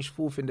us to finish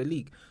 4th in the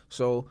league.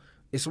 So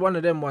it's one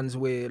of them ones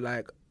where,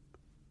 like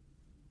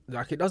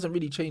it doesn't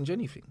really change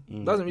anything.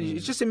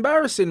 It's just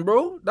embarrassing,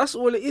 bro. That's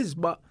all it is.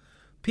 But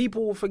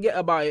people will forget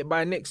about it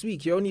by next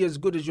week. You're only as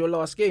good as your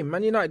last game.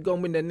 Man United go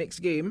and win their next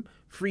game,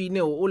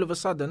 3-0. All of a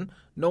sudden,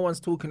 no one's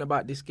talking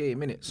about this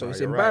game, innit? So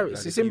it's embarrassing.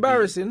 Right, it's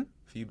embarrassing.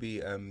 If you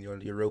beat your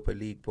Europa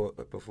League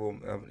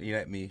perform, you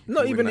know me.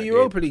 Not even the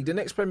Europa League, the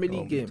next Premier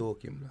League game.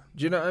 Talking, bro.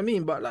 Do you know what I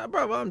mean? But, like,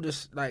 bro, I'm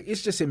just, like,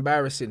 it's just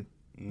embarrassing.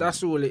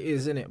 That's all it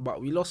is, innit?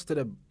 But we lost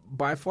to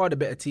by far the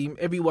better team.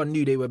 Everyone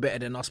knew they were better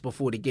than us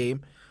before the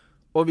game.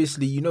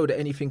 Obviously, you know that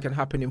anything can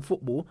happen in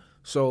football.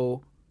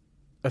 So,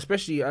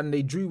 especially, and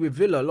they drew with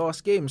Villa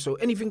last game. So,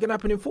 anything can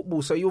happen in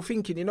football. So, you're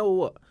thinking, you know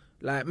what?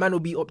 Like, man will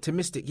be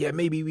optimistic. Yeah,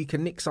 maybe we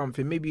can nick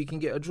something. Maybe we can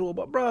get a draw.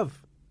 But, bruv,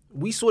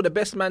 we saw the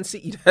best Man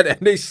City and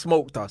they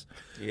smoked us.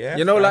 Yeah,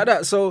 you know, like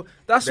that. So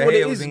that's what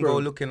it is, bro.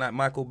 Looking like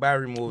Michael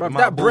Barrymore. Bruv,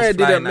 that bread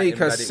didn't make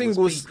a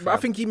single. I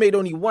think he made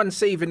only one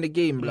save in the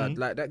game, blood.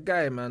 Like that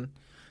guy, man.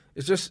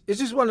 It's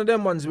just one of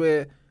them ones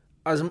where,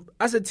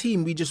 as a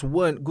team, we just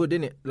weren't good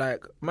in it.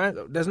 Like, man,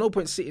 there's no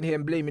point sitting here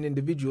and blaming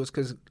individuals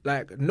because,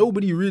 like,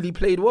 nobody really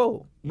played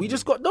well. We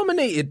just got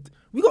dominated.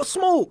 We got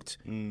smoked.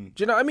 Do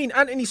you know what I mean?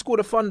 Anthony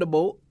scored a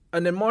thunderbolt,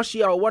 and then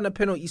Martial won a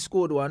penalty,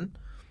 scored one.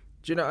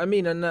 Do you know what I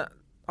mean? And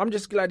I'm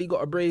just glad he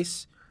got a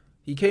brace.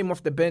 He came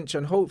off the bench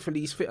and hopefully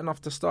he's fit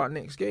enough to start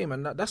next game.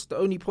 And that's the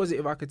only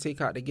positive I could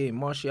take out of the game.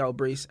 Martial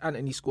brace,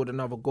 Anthony scored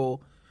another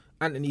goal.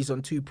 Anthony's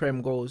on 2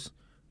 Prem goals.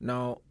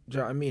 Now, do you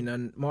know what I mean?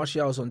 And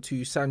Martial's on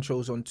 2,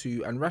 Sancho's on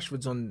 2, and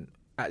Rashford's on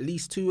at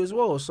least 2 as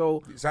well.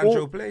 So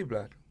Sancho play,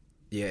 blood?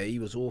 Yeah, he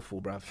was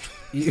awful, bruv.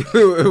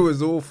 It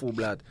was awful,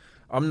 blood.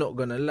 I'm not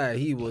going to lie.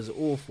 He was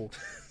awful.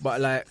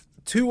 But, like,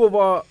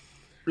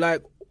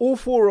 all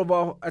 4 of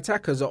our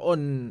attackers are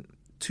on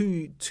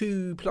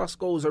two plus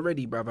goals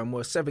already, bruv, and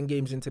we're 7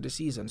 games into the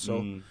season. So,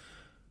 you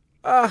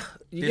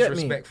get me.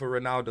 Disrespect for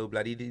Ronaldo,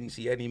 blood. He didn't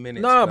see any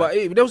minutes. Nah, but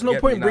there was no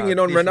point bringing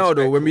on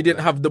Ronaldo when we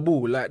didn't have the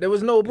ball. Like, there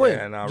was no point.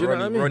 Yeah, nah, do you know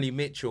what I mean? Ronnie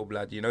Mitchell,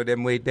 blood. You know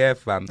them way there,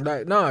 fam.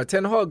 Like, nah,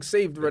 Ten Hag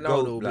saved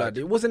Ronaldo, goat, blood.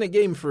 It wasn't a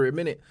game for him,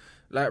 innit?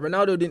 Like,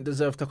 Ronaldo didn't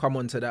deserve to come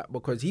onto that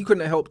because he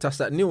couldn't have helped us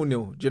at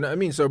 0-0. Do you know what I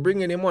mean? So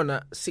bringing him on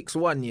at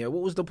 6-1, yeah,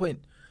 what was the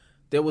point?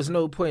 There was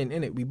no point,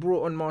 innit? We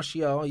brought on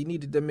Martial. He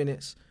needed the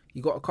minutes.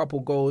 He got a couple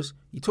goals.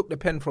 He took the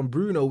pen from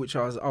Bruno, which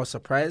I was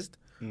surprised.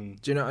 Do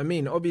you know what I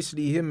mean?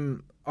 Obviously,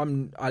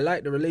 I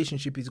like the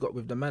relationship he's got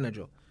with the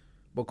manager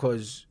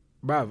because,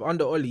 bruv,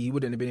 under Oli, he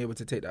wouldn't have been able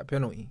to take that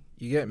penalty.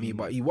 You get me?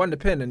 But he won the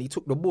pen and he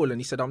took the ball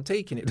and he said, I'm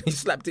taking it. He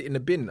slapped it in the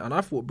bin and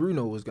I thought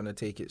Bruno was going to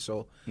take it.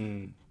 So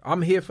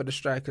I'm here for the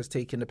strikers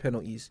taking the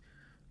penalties.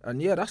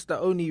 And yeah, that's the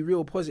only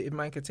real positive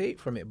man can take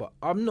from it. But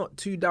I'm not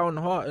too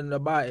downhearted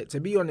about it. To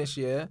be honest,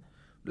 yeah,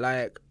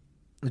 like,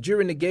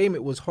 during the game,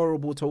 it was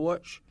horrible to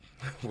watch.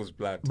 Was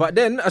blood. But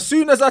then, as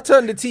soon as I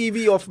turned the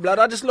TV off, blood,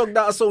 I just logged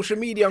out of social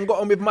media and got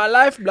on with my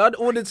life, blood,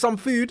 ordered some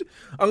food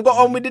and got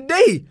on with the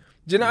day.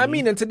 Do Do you know what I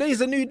mean? And today's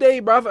a new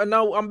day, bruv. And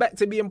now I'm back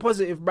to being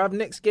positive, bruv.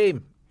 Next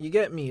game. You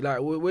get me? Like,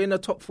 we're in a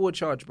top 4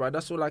 charge, bruv.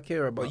 That's all I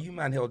care about. But you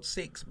man held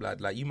 6,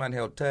 blood. Like, you man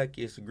held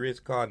Turkish,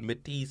 Grizz Khan,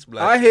 Matisse,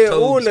 blood. I hear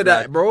Tones, all of blood,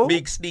 that, bro.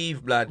 Big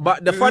Steve, blood.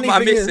 But the funny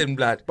am thing missing, is,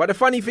 blood? But the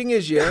funny thing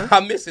is, yeah,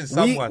 I'm missing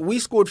someone. We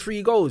scored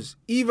 3 goals,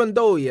 even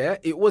though, yeah,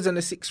 it wasn't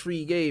a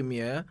 6-3 game,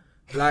 yeah.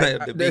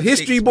 Like the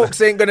history books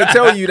ain't gonna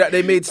tell you that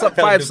they made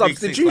 5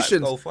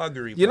 substitutions.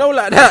 You know,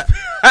 like that.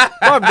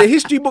 Bruv, the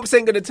history books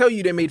ain't gonna tell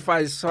you they made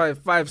five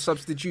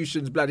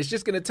substitutions, blood. It's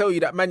just gonna tell you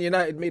that Man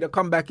United made a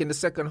comeback in the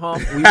second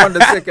half. We won the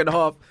second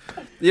half.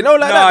 You know,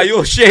 like that. Nah,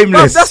 you're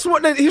shameless. Bruv, that's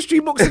what the history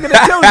books are gonna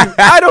tell you.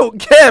 I don't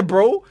care,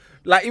 bro.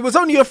 Like, it was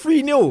only a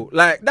 3-0.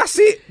 Like, that's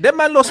it. That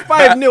man lost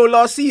 5-0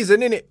 last season,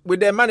 innit? With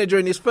their manager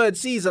in his 3rd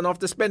season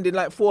after spending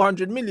like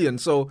 400 million.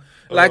 So,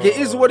 like, it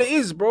is what it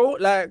is, bro.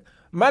 Like,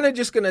 man are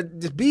just gonna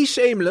just be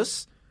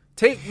shameless,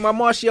 take my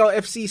Martial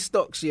FC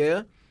stocks,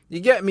 yeah? You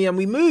get me? And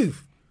we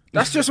move.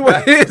 That's just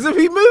what it is.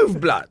 We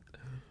move, blood.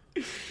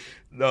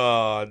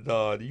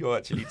 No, you're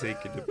actually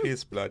taking the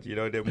piss, blood. You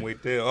know, them way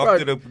there.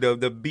 After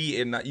the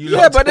beating that you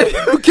Yeah, but then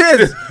who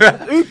cares?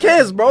 Who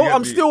cares, bro?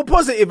 I'm still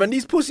positive, and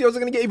these pussies are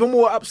going to get even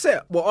more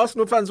upset. Well,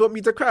 Arsenal fans want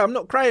me to cry. I'm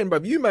not crying,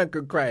 bruv. You man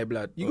can cry,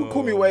 blood. You can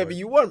call me whatever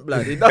you want,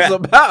 blood. It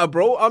doesn't matter,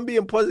 bro. I'm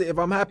being positive.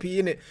 I'm happy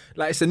in it.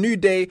 Like, it's a new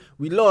day.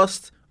 We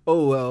lost.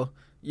 Oh, well.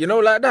 You know,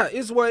 like that.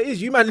 It's what it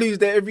is. You man lose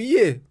there every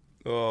year.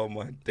 Oh,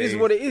 my days. It's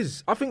what it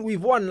is. I think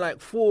we've won like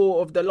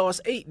 4 of the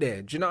last 8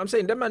 there. Do you know what I'm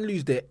saying? Them man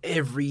lose there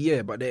every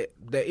year, but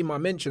they're in my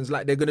mentions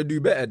like they're going to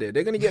do better there.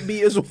 They're going to get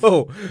beat as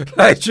well.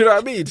 Like, do you know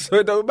what I mean? So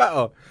it don't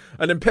matter.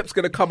 And then Pep's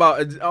going to come out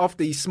and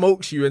after he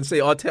smokes you and say,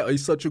 Arteta,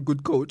 he's such a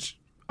good coach.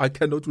 I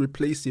cannot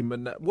replace him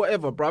and that.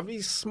 Whatever, bruv.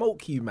 He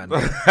smoke you, man.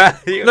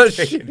 No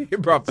shit,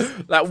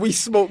 bruv. Like, we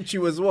smoked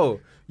you as well.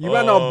 You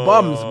man are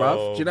bums,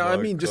 bruv. Do you know what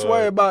I mean? Just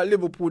worry about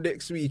Liverpool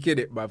next week,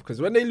 innit, bruv? Because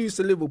when they lose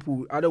to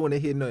Liverpool, I don't want to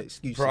hear no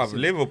excuses. Bruv,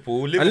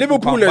 Liverpool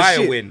can't buy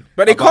a win.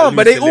 But they can't,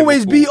 but they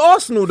always beat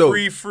Arsenal, though.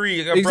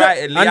 3-3,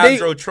 Brighton,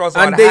 Leandro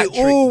Trossard, and they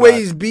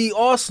always beat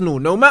Arsenal.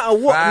 No matter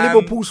what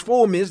Liverpool's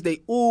form is,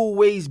 they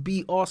always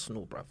beat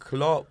Arsenal, bruv.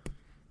 Klopp.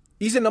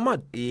 He's in the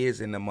mud. He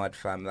is in the mud,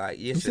 fam. Like,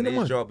 yes,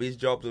 his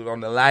job was on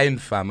the line,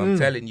 fam. I'm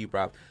telling you,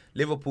 bruv.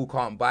 Liverpool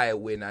can't buy a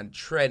win, and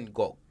Trent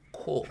got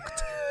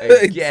cooked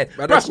again.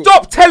 Bro,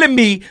 stop telling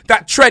me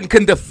that Trent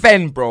can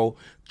defend, bro.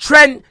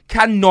 Trent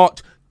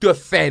cannot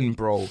defend,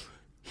 bro.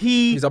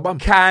 He's a bum.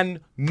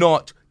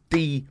 Cannot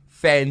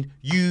defend.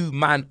 You,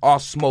 man, are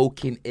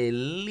smoking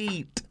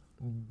elite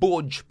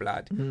budge,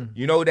 blood.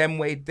 You know them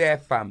way there,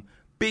 fam.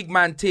 Big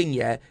man ting,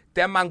 yeah.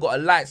 Them man got a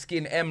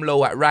light-skinned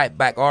Emlo at right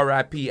back.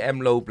 R.I.P.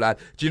 Emlo, blood.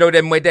 Do you know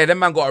them way there? Them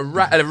man got a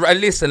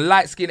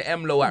light-skinned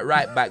Emlo at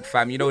right back,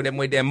 fam. You know them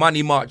way there?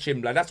 Money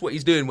marching, blood. That's what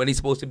he's doing when he's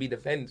supposed to be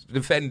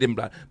defending,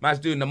 blood. Man's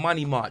doing the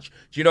money march.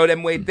 Do you know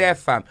them way there,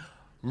 fam?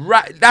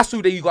 Right, that's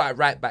who you got at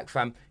right back,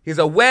 fam. His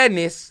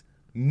awareness,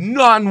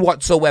 none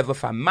whatsoever,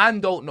 fam. Man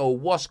don't know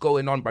what's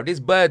going on, bruv. This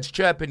bird's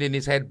chirping in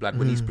his head, blood,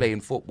 when he's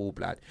playing football,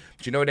 blood.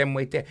 Do you know them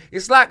way there?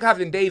 It's like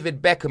having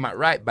David Beckham at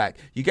right back.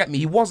 You get me?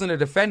 He wasn't a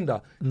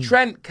defender.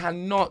 Trent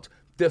cannot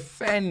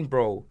defend,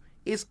 bro.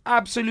 It's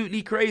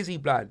absolutely crazy,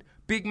 blood.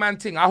 Big man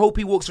thing. I hope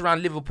he walks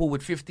around Liverpool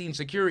with 15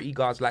 security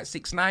guards like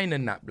 6'9"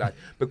 and that, blood,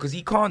 because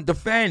he can't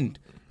defend.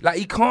 Like,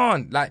 he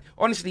can't. Like,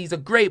 honestly, he's a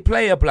great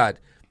player, blood.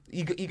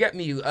 You get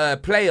me?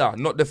 Player,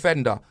 not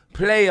defender.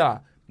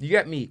 Player. You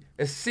get me?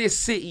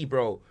 Assist City,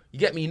 bro. You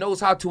get me? He knows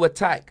how to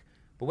attack.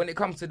 But when it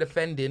comes to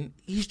defending,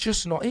 he's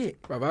just not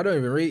it. Bruv, I don't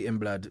even rate him,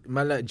 blood.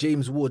 Man like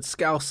James Ward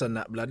Scouse and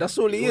that, blood. That's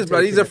all he is,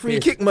 blood. He's a free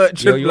kick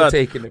merchant, you're blood.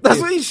 Taking the That's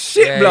piss. what he's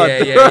shit, yeah, blood.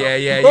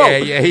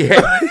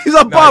 Yeah. He's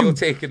a bum. You're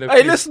taking the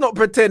Hey, piss. let's not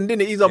pretend,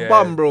 innit? He's a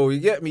bum, bro.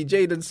 You get me?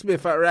 Jaden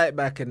Smith at right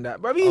back and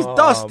that. Bruv, he's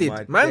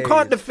dusted. Man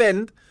can't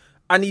defend.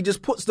 And he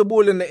just puts the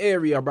ball in the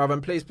area, bruv,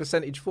 and plays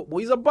percentage football.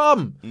 He's a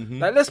bum.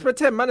 Like, let's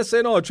pretend. Man is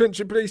saying, oh, Trent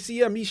should play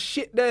CM. He's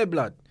shit there,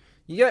 blood.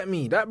 You get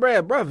me? That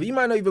bruv, he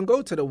might not even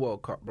go to the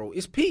World Cup, bro.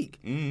 It's peak.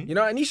 You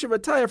know, and he should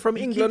retire from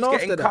England after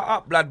that. He's getting cut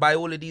up, blood, by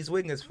all of these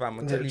wingers, fam.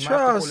 I'm telling you, man,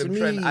 have to call him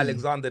Trent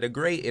Alexander the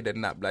Greated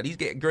and that, blood. He's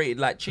getting grated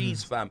like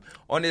cheese, fam.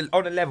 On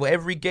a level,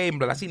 every game,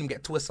 blood. I seen him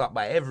get twisted up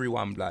by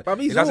everyone, blood. Bruv,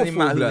 he's it doesn't awful, even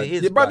matter blood. who it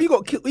is, Yeah,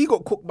 bruv. he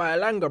got cooked by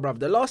Alanga, bruv.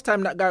 The last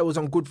time that guy was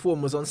on good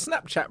form was on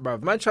Snapchat,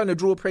 bruv. Man trying to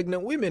draw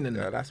pregnant women and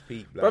Yeah, that. that's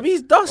peak, blood. Bruv,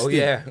 he's dusty. Oh,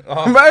 yeah.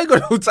 Man, I ain't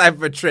got no time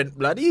for Trent,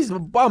 blood. He's a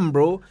bum,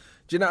 bro.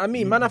 Do you know what I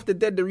mean? Man, after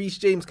dead the Reece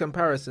James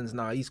comparisons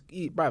now,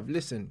 bruv,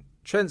 listen,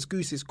 Trent's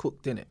goose is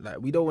cooked, innit? Like,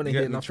 we don't want to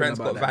hear nothing Trent's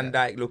about got that. Van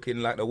Dijk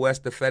looking like the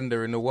worst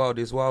defender in the world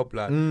as well,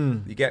 blood.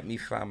 You get me,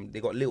 fam? They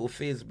got little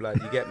fizz,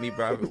 blood. You get me,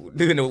 bruv?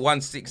 Doing a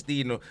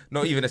 116 or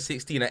not even a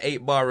 16, an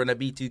 8 bar and a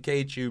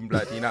B2K tune,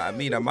 blood. You know what I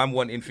mean? A man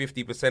wanting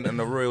 50% on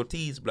the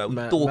royalties, blood. We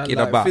talking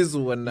like about.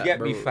 Fizzle and that, you get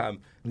bro. me, fam?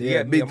 You Yeah,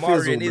 get me? big Amari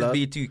Fizzle, and his blood.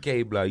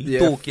 B2K, blood. You Yeah,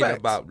 talking facts.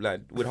 about,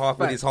 blood, with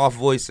his half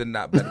voice and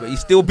that, blood. But he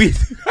still beat.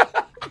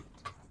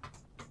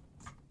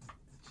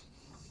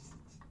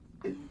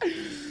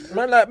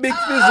 Man, like Big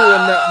Fizzle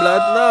and that, blood.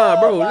 Nah,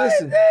 bro,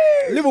 listen.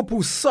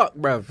 Liverpool suck,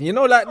 bruv. You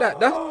know, like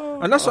that.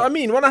 And that's what I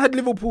mean. When I had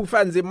Liverpool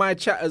fans in my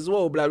chat as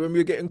well, blood, when we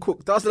were getting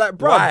cooked, I was like,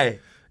 bro, Why?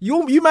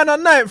 You man are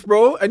ninth,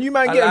 bro, and you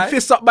man getting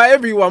fists up by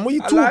everyone. What are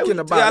you talking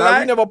about? Yeah,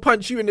 like, we never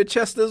punch you in the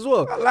chest as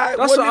well. That's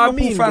what I Liverpool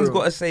mean, fans bro.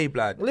 got to say,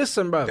 blood.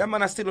 Listen, bro. That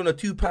man are still on a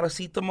 2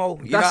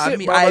 paracetamol. You That's know what it, I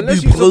mean? bro.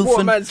 Unless you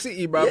support Man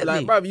City, bro. Yeah,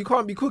 Like, bro, you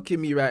can't be cooking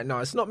me right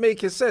now. It's not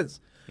making sense.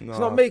 It's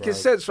not making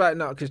sense right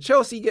now because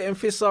Chelsea getting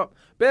fists up,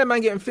 Bear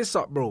man getting fists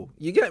up, bro.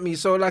 You get me?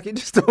 So like, it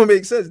just don't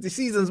make sense. The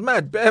season's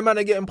mad. Bear man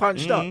are getting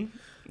punched up.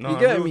 You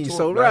get me?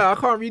 So right, I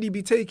can't really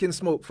be taking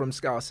smoke from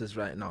Scousers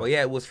right now. But yeah,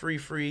 it was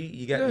 3-3.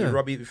 You get me?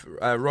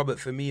 Robert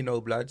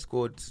Firmino, blood,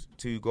 scored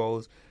 2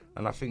 goals.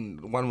 And I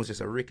think one was just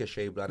a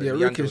ricochet, blood. Yeah,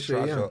 Leandro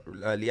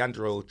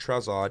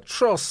Trossard.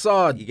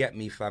 Trossard. You get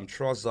me, fam?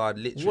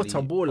 Trossard, literally. What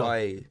a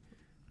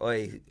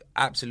baller.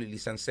 Absolutely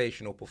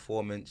sensational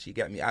performance. You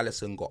get me?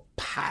 Alisson got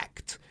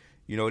packed.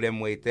 You know them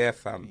way there,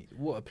 fam.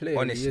 What a player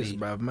Honestly. he is,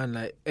 bruv. Man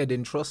like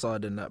Eden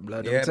Trossard and that,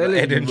 blood. Yeah, I'm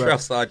telling Eden you,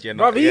 Trossard, you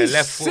know. Bruv, he's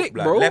left sick, foot,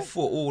 blood. bro. Left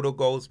foot, all the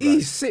goals, blood.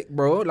 He's sick,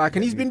 bro. Like,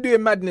 and he's been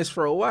doing madness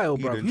for a while,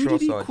 bro. Eden Who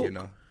did he Trossard, cook? you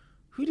know.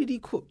 Who did he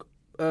cook?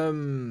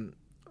 I'm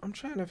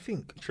trying to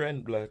think.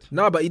 Trent, blood.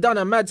 No, but he done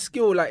a mad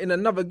skill like in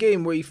another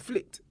game where he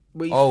flicked.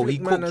 He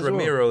flicked cooked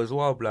Ramiro as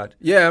well, blood.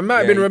 Yeah, it might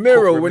have been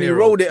Ramiro when he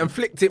rolled it and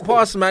flicked it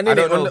past man in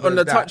it on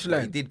the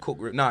touchline. He did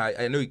cook. No,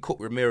 I know he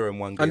cooked Ramiro in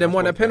one game. And then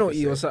won a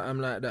penalty or something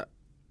like that.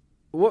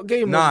 What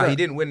game was that? Nah, he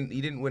didn't win.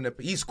 He didn't win.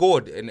 He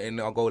scored in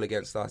our goal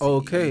against us.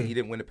 Okay. He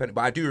didn't win a penalty,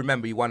 but I do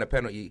remember he won a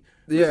penalty.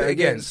 Yeah,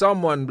 against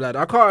someone, blood.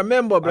 I can't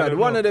remember, blood.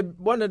 One of the,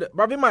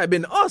 bruv, it might have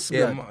been us,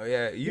 blood.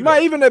 It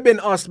might even have been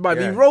us, blood.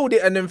 He rolled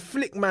it and then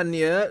flicked, man.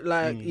 Yeah,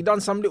 like he done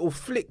some little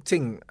flick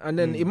thing, and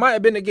then it might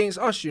have been against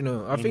us. You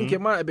know, I think it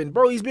might have been.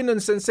 Bro, he's been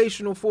in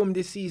sensational form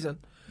this season.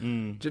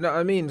 Do you know what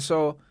I mean?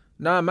 So.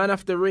 Nah, man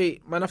have to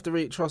rate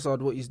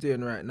Trossard what he's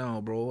doing right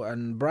now, bro.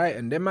 And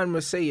Brighton, them man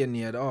was saying,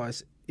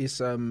 it's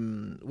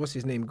what's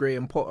his name,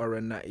 Graham Potter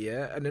and that,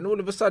 yeah. And then all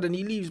of a sudden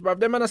he leaves, bruv.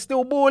 Them man are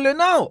still balling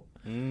out,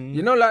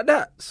 you know, like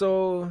that.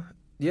 So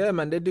yeah,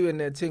 man, they're doing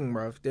their thing,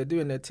 bruv. They're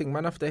doing their thing.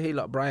 Man have to hail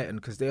up Brighton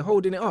because they're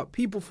holding it up.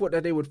 People thought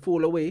that they would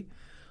fall away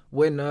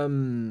when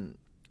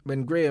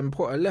Graham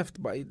Potter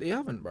left, but they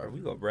haven't, bruv.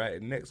 We got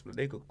Brighton next, but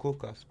they could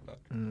cook us, blood.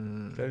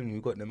 I'm telling you, we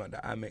got them at the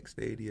Amex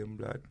Stadium,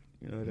 blood.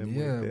 You know them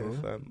there,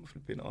 fam.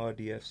 Flipping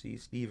RDFC,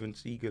 Steven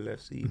Seagal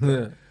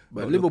FC.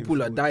 But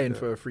Liverpool are dying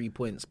for 3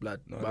 points, blood.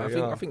 No, but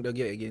I think they'll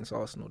get it against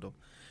Arsenal though.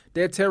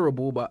 They're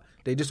terrible, but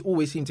they just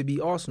always seem to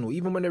beat Arsenal,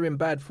 even when they're in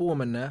bad form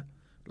and that.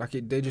 Like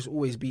they just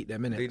always beat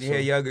them, innit? Did you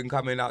hear Jurgen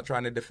coming out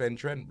trying to defend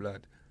Trent,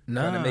 blood?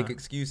 Trying to make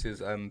excuses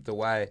to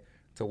why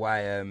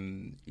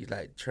he's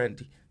like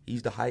Trent.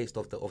 He's the highest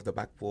of the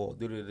back four.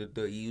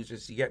 He was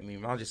just, you get me,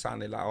 man. I just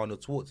sounded like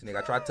Arnold Schwarzenegger.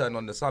 I tried to turn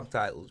on the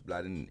subtitles,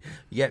 blood, and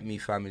you get me,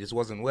 fam. It just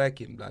wasn't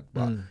working, blood.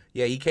 But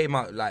yeah, he came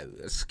out like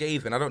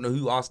scathing. I don't know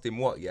who asked him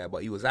what,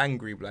 but he was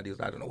angry, blood. He was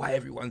like, I don't know why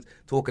everyone's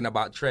talking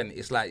about Trent.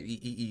 It's like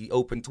he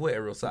opened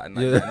Twitter or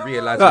something and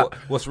realised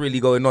what's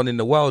really going on in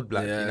the world,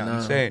 blood. You know what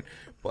I'm saying?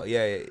 But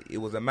yeah, it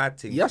was a mad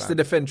thing. He has to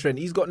defend Trent.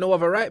 He's got no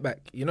other right back.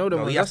 You know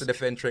he has to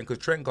defend Trent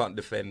because Trent can't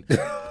defend.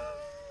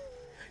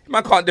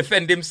 Man can't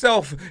defend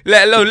himself,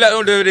 let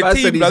alone the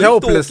team. He's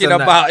talking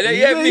about.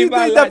 He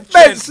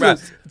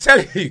defenseless. I'm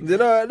telling you. You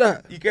know like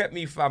that? You get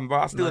me, fam,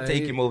 bro. I still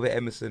take him over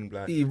Emerson,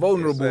 blood. He's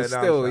vulnerable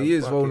still. He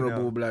is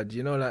vulnerable, blood.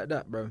 You know like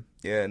that, bro.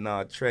 Yeah,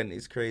 Trent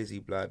is crazy,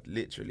 blood.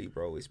 Literally,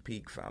 bro. It's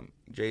peak, fam.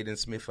 Jaden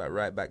Smith at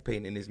right back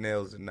painting his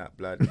nails and that,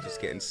 blood.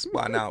 Just getting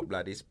spun out,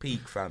 blood. It's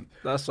peak, fam.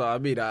 That's what I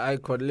mean. That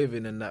icon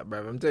living and that,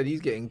 bruv. I'm telling you,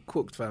 he's getting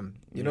cooked, fam.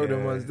 You know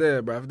them ones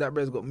there, bruv. That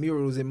bruv got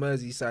murals in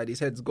Merseyside. His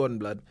head's gone,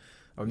 blood.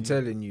 I'm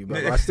telling you,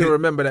 but I still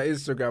remember that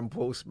Instagram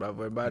post, bruv,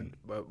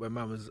 when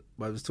man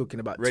was talking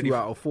about ready 2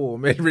 out of 4,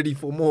 ready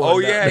for more. Oh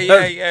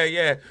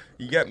yeah.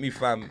 You get me,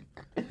 fam.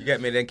 You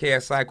get me. Then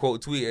KSI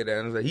quote tweeted and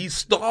I was like, he's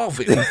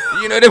starving.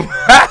 You know them.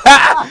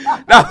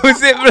 That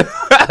was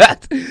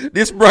it.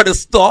 This brother's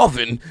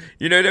starving.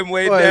 You know them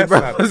way there,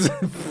 fam.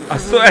 I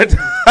swear,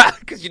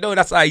 because you know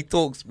that's how he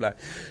talks, blood.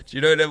 You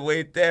know them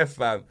way there,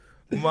 fam.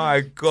 My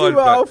God, 2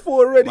 out of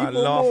 4 ready man,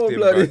 for more,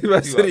 blood.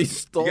 Man said he's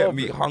starving. You get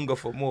me, hunger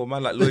for more,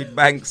 man. Like Lloyd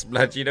Banks,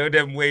 blood. You know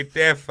them way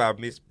there,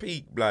 fam. It's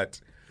peak, blood.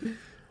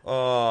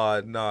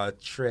 Oh no,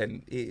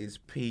 Trent, it is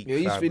peak. Yeah,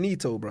 he's fam.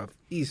 finito, bruv.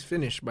 He's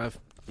finished, bruv.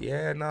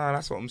 Yeah,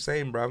 that's what I'm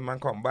saying, bruv.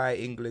 Man can't buy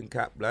England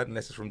cap, blood,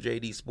 unless it's from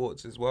JD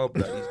Sports as well,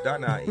 blood. He's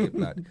done out here,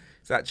 blood.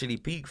 It's actually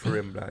peak for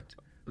him, blood.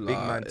 Big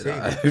man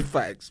ting.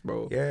 Facts,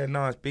 bro. Yeah,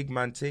 it's big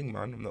man ting,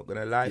 man. I'm not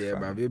gonna lie. Yeah,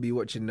 fam. bruv. He'll be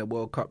watching the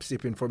World Cup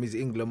sipping from his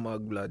England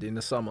mug, blood, in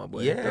the summer,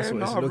 boy. Yeah, that's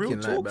what it's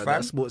looking talk, like, blood.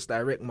 That Sports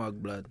Direct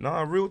mug, blood.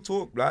 Real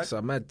talk, blood. It's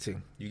a mad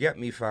thing. You get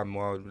me, fam.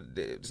 Well,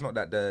 it's not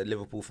that the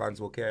Liverpool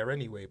fans will care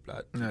anyway,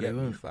 blood. You get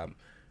me, fam.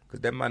 Because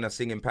them man are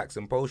singing Packs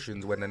and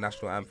Potions when the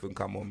national anthem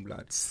come on,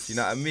 blood. You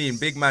know what I mean?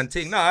 Big man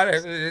ting.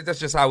 That's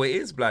just how it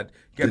is, blood.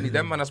 Get me?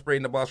 Them man are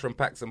spraying the bars from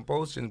Packs and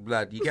Potions,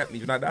 blood. You get me?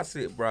 That's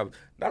it, bruv.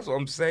 That's what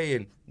I'm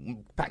saying.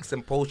 Packs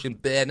and Potions,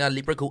 Berna,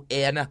 Lyrical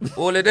Air,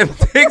 all of them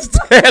things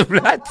there,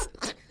 blood.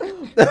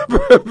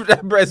 That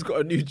bread's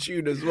got a new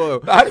tune as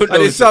well. I don't know.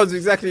 And it sounds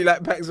exactly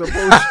like Packs and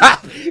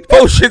Potions.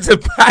 Potions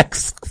and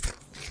Packs.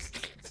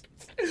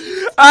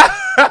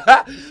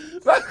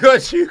 My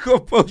God, you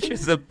got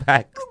poachers a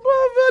pack.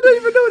 I don't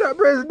even know that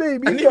brother's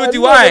name. And neither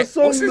do I.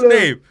 What's his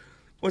name?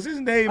 What's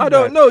his name? I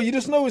don't know. You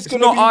just know it's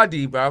gonna not be...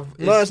 Ardy, bruv.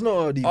 No, it's not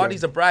Ardy.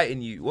 Ardy's a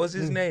Brighton you. What's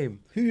his name?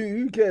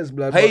 Who cares,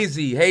 blood?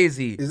 Hazy.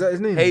 Is that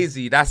his name?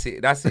 Hazy. That's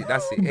it. Bro,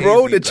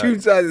 Hazy, the tune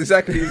sounds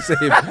exactly the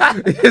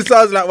same. It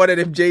sounds like one of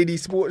them JD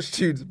Sports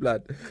tunes,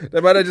 blood.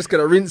 The man are just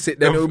gonna rinse it,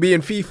 then it'll be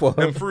in FIFA.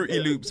 Them Fruity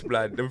Loops,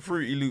 blood. Them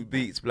Fruity Loop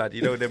beats, blood.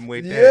 You know them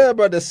way there. Yeah,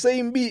 but the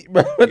same beat,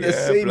 bro. The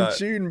same blood.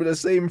 tune, but the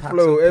same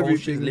flow,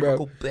 everything, bro.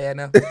 Liverpool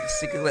banner.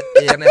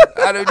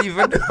 I don't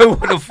even know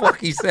what the fuck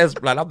he says,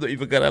 blood. I'm not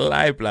even gonna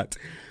lie, blood.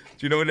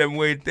 Do you know them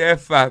way there,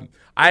 fam?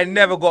 I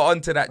never got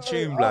onto that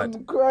tune, blood.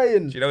 I'm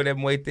crying. Do you know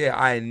them way there?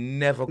 I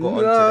never got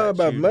onto that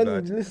tune, man,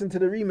 blood. listen to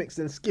the remix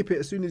and skip it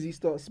as soon as he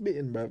starts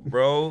spitting, bro.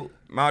 Bro,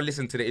 I'll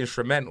listen to the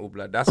instrumental,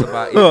 blood. That's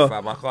about it,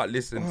 fam. I can't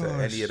listen to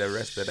any of the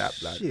rest of that,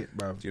 blood. Shit,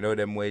 bro. Do you know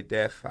them way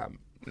there, fam?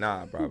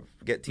 Nah, bro.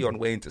 Get Tion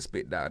Wayne to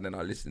spit that and then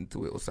I'll listen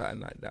to it or something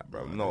like that,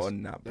 bro. I'm not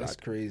on that, blood. That's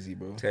crazy,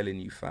 bro. I'm telling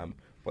you, fam.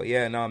 But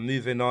yeah, now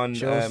moving on.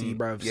 Chelsea,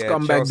 bro. Yeah,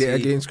 Scumbag it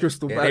against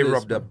Crystal Palace. They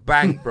robbed bro. the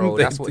bank, bro.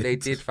 That's what they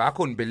did. I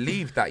couldn't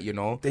believe that, you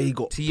know. They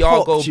got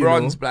Thiago popped,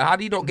 Bronze, blood. How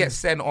did he not get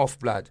sent off,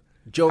 blood?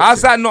 Joking.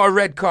 How's that not a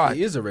red card?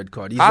 It is a red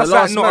card. He's How's the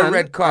that last not a man,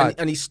 red card?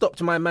 And he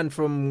stopped my man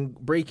from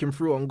breaking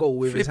through on goal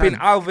with his Flipping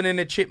hand. Alvin and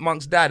the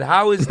Chipmunks' dad.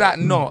 How is that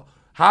not?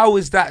 How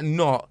is that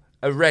not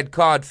a red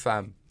card,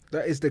 fam?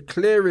 That is the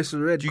clearest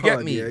red you card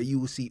get me? you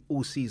will see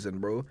all season,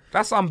 bro.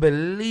 That's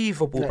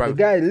unbelievable, Like, bro. the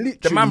guy literally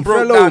the man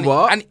fell broke down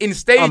over and in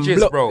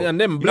stages, bro. And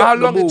then you know how blocked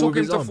the long it ball took with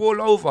him his to arm.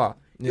 fall over?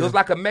 It Yeah. was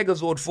like a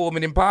Megazord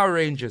forming in Power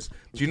Rangers.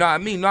 Do you know what I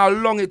mean? You know how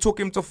long it took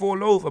him to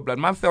fall over, blood?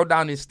 Man fell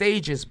down in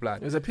stages,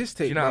 blood. It was a piss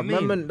take, you know blood. what I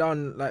mean? Man went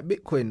down like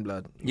Bitcoin,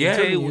 blood. I'm Yeah,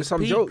 telling it you, was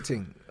some peak. joke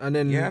thing. And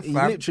then Yeah, he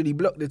fam. literally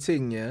blocked the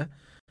thing, yeah.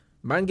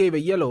 Man gave a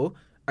yellow.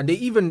 And they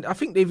even, I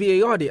think they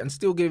VAR'd it and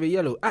still gave a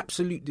yellow.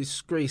 Absolute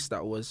disgrace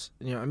that was.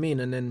 You know what I mean?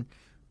 And then,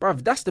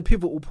 bruv, that's the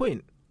pivotal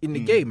point in the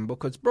game.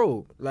 Because,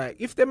 bro, like,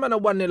 if them man are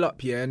 1-0 up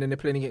here and then they're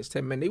playing against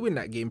 10 men, they win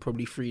that game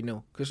probably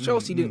 3-0. Because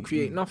Chelsea didn't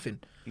create nothing.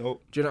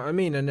 Nope. Do you know what I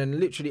mean? And then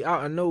literally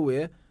out of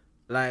nowhere,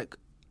 like,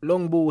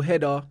 long ball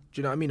header.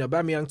 Do you know what I mean?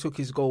 Aubameyang took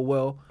his goal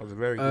well. That was a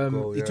very good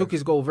goal, He took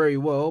his goal very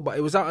well, but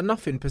it was out of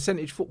nothing.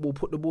 Percentage football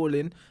put the ball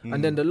in.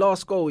 And then the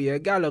last goal, yeah,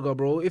 Gallagher,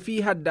 bro, if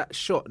he had that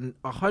shot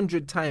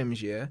 100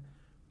 times, yeah,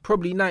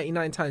 probably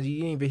 99 times he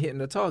ain't even hitting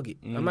the target.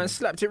 A man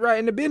slapped it right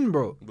in the bin,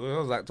 bro. But it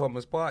was like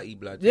Thomas Partey,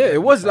 blood. Yeah,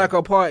 it was like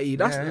a party.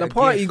 That's Yeah, the a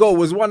party gift. goal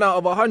was 1 out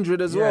of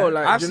 100 as well.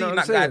 Like, I've do you know seen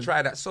what that I'm guy saying?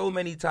 try that so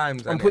many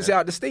times. And puts it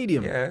out the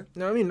stadium. Yeah. You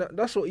know what I mean?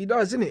 That's what he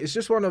does, isn't it? It's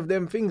just one of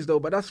them things, though.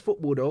 But that's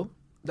football, though.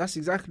 That's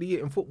exactly it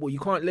in football. You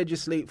can't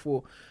legislate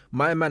for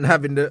my man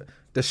having the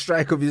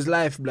strike of his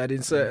life, blood,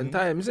 in certain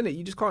times, isn't it?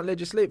 You just can't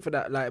legislate for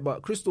that. Like,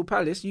 but Crystal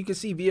Palace, you can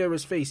see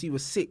Vieira's face. He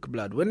was sick,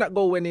 blood. When that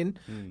goal went in,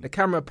 the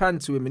camera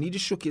panned to him and he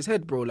just shook his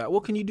head, bro. Like,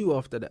 what can you do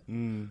after that?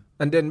 And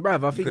then,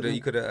 bruv, I think...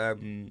 You could have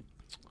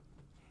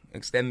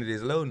extended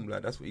his loan,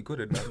 blood. That's what he could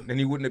have done. Then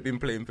he wouldn't have been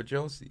playing for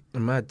Chelsea. A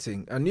mad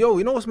thing. And, yo,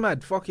 you know what's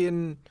mad?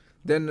 Fucking...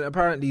 Then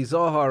apparently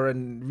Zaha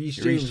and Reece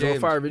James were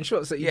firing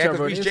shots at each other. Yeah, because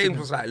on Reece James Instagram.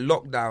 was like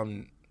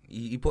lockdown.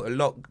 He put a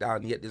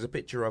lockdown, yet there's a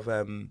picture of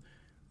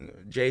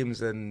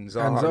James and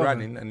Zaha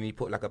running, and he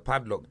put like a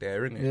padlock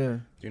there, innit? Yeah.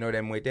 Do you know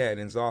them way there? And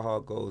then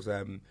Zaha goes,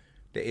 the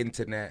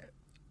internet,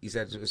 he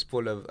said it was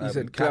full of He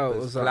said clout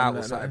or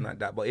something like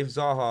that. But if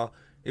Zaha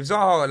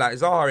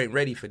ain't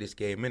ready for this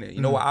game, innit?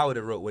 You know what I would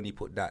have wrote when he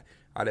put that?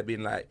 I'd have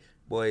been like,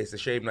 boy, it's a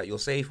shame that your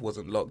safe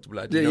wasn't locked,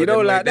 blood. Yeah, you don't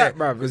them like way that,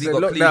 there, bruv. because It's he a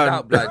got cleaned lockdown.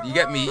 out, blood. You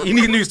get me? He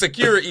need new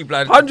security,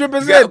 blood.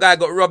 100%. That guy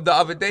got robbed the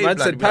other day, Man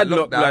blood. said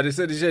padlock, blood. He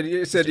said,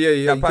 yeah,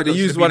 you could have padlock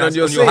used should be one on nice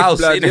your on your safe, house,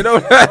 blood. innit? You know,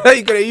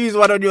 you could have used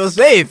one on your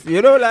safe.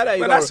 You know, like that.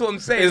 But that's what I'm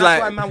saying. It's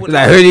That's like, why man would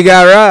like, who you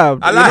got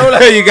robbed? I like- you know,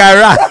 like, who you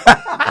got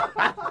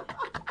robbed?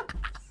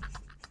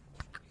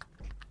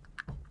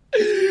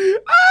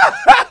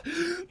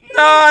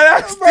 No,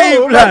 that's Bro,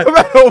 deep, blood.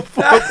 man, don't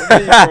fuck with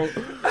me,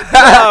 bro.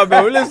 Nah,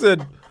 bro,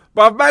 listen.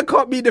 But man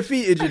can't be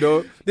defeated, you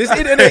know. This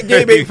internet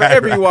game ain't for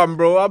everyone,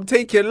 bro. I'm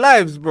taking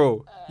lives,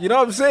 bro. You know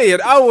what I'm saying?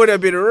 I would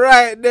have been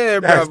right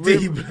there, bro. That's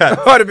deep, blood.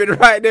 I would have been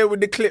right there with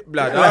the clip,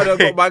 blood. I would have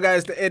got my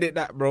guys to edit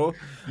that, bro.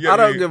 Yeah, I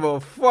don't me. give a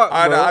fuck,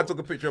 bro. I took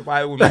a picture of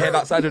my with my head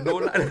outside the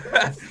door like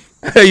that.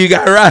 You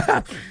got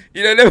right.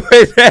 You know them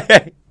way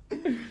there.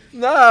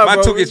 Nah, Man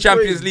bro, took his it's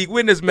Champions crazy. League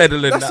winners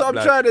medal and That's that, what I'm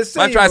blood. trying to say,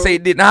 Man trying to bro. say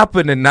it didn't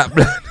happen in that,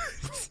 blood.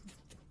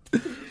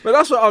 But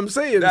that's what I'm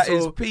saying. That so,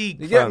 is peak,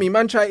 You get fam. me?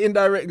 Man try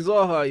indirect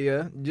Zaha,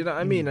 yeah? Do you know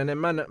what I mean? And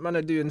then man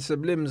are doing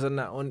sublims and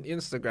that on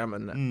Instagram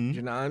and that. Do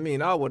you know what I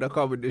mean? I would have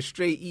covered the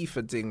straight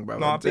ether thing, bro.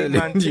 No, I'm big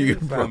telling man you,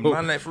 too, bro. fam.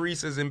 Man left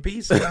Reese's in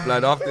pieces,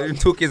 blood, after he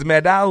took his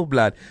medal,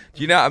 blood.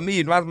 Do you know what I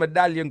mean? Man's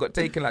medallion got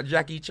taken like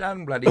Jackie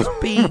Chan, blood. It's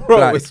peak, Bro,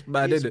 blood. it's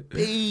mad, It's innit?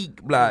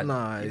 peak, blood.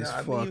 Nah, You know it's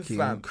what I mean, fucking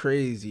fam?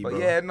 crazy, But bro.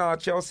 yeah, no,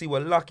 Chelsea were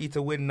lucky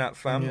to win that,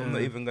 fam. I'm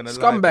not even going to lie.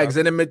 Scumbags, bruv.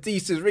 and then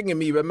Matisse is ringing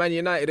me, but Man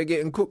United are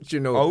getting cooked,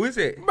 you know. Oh, is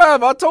it?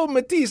 Bruv, told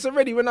Matisse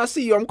already, when I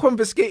see you, I'm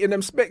confiscating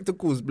them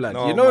spectacles, blood.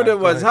 Oh you know my them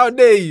ones. God. How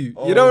dare you?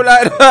 Oh You know,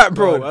 like that,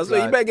 bro. God, I swear,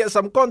 you blood. better get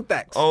some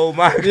contacts. Oh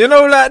my You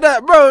know, like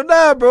that, bro.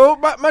 Nah, bro.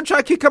 Man try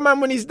to kick a man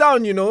when he's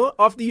down, you know,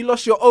 after you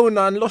lost your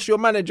owner and lost your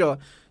manager.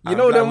 You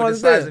know them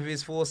ones the size there. of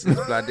his forces,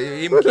 blood.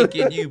 Him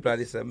kicking you, blood.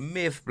 It's a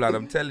myth, blood.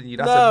 I'm telling you,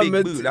 that's a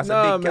big boot. That's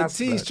a big cast,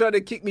 Matisse blood. trying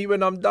to kick me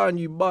when I'm down,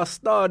 you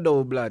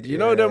bastardo, blood. You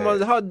know Yeah. them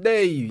ones, how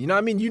dare you? You know what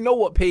I mean? You know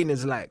what pain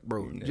is like,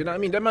 bro. Do you know what I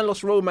mean? That man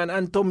lost Roman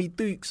and Tommy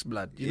Dukes,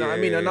 blood. You know what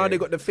I mean? And now they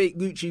got the fake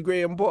Gucci,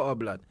 Graham Potter,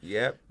 blood.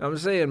 Yep. I'm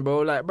saying, bro,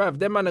 like, bruv,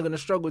 them man are going to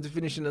struggle to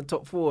finish in the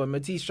top 4. And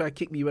Matisse try to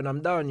kick me when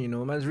I'm down, you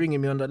know. Man's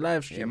ringing me on the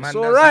live stream. Yeah, man, it's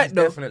all right, he's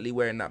though. definitely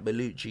wearing that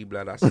Bellucci,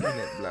 blood. I seen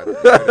it, blood.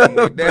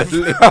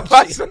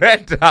 I swear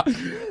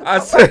that. I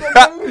swear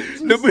that.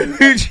 The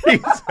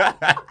Bellucci's.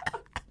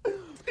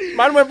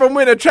 Man went from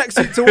wearing a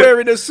tracksuit to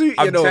wearing a suit,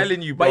 you know. I'm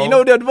telling you, bro. But you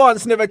know the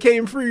advance never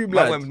came through,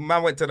 blood.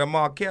 Man went to the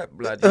Marquette,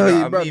 blood. You know what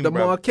I bruv, mean, the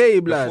bruv? Marquet,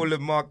 blood. The full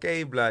of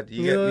Marquet, blood.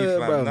 You get me, Yeah,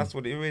 fam? bruv. That's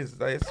what it is.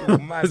 Like, it's all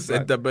mad,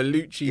 Said blood. the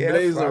Bellucci Yeah,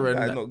 blazer fam, and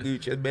like, that. not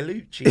Gucci, it's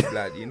Bellucci,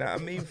 blood. You know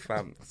what I mean,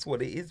 fam? That's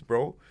what it is,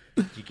 bro.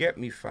 You get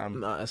me,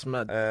 fam? Nah, that's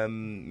mad.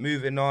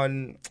 Moving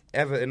on,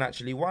 Everton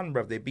actually won,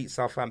 bruv. They beat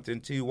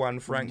Southampton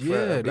 2-1. Frankfurt,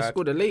 Yeah, they blood.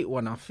 scored a late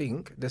one, I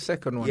think. The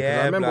second one. 'Cause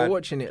Yeah, I remember blood.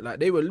 watching it. Like,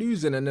 they were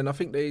losing, and then I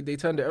think they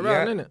turned it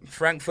around, Yeah, innit?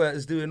 Frankfurt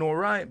is doing all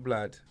right,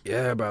 blood.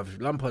 Yeah,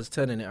 bruv. Lampard's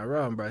turning it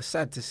around, bruv. It's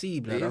sad to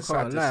see, blood. It I is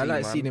can't sad to lie. I see,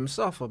 like man. seeing him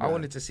suffer, I blood.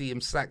 wanted to see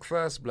him sack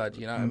first, blood.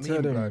 You know what I Tell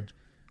mean, them. blood?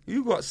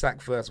 Who got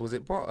sacked first? Was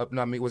it Potter?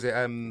 No, I mean, was it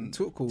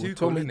Tuchel,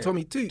 innit?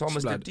 Tommy Tukes,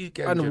 Thomas blood. the Duke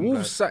And engine, Wolves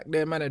blood. sacked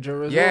their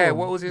manager as well. Yeah,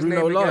 what was his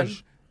Bruno name again?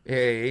 Lage.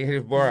 Yeah,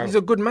 bro. He's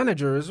a good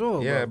manager as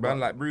well. Yeah, bruv. man,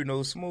 like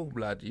Bruno Small,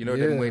 blood. You know,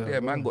 them way Yeah,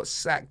 there. Man bro. got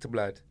sacked,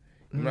 blood.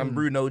 Man,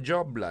 Bruno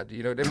Job, blood.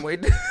 You know, them way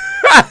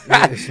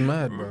Yeah, it's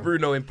mad, bro.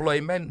 Bruno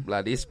Employment,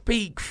 blood. It's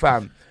peak,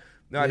 fam.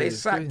 No, Yeah, they it's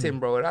sacked crazy. him,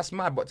 bro. That's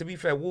mad. But to be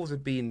fair, Wolves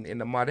have been in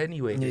the mud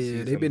anyway this Yeah,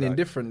 season. they've been blood.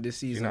 indifferent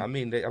this You season. know what I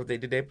mean?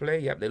 Did they play?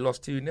 Yep, they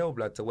lost 2-0,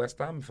 blood, to West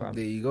Ham, fam.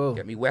 There you go.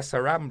 Get me, West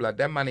Ham, blood.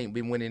 Them man ain't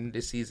been winning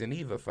this season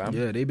either, fam.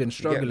 Yeah, they've been me?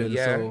 struggling.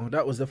 Yeah. So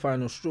that was the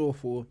final straw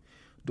for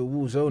the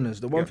Wolves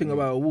owners. The one Get thing me?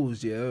 about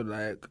Wolves, yeah,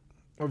 like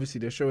obviously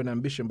they're showing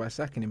ambition by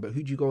sacking him, but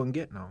who do you go and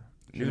get now?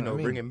 Do you know Nuno, what I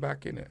mean? bring him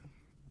back, innit?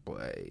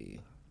 Boy.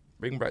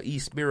 Bring back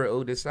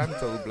Espirito de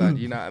Santo, blood.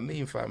 You know what I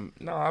mean, fam?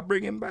 No, I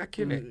bring him back,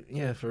 innit?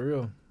 Yeah, for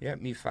real. Yeah,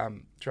 me,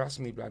 fam. Trust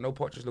me, blood. No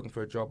Potter's looking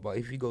for a job, but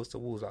if he goes to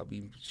Wolves, that'll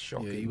be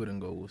shocking. Yeah, you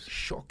wouldn't go Wolves.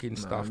 Shocking Nah,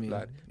 stuff, I mean,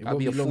 blood. it That'll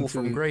be a won't be long fall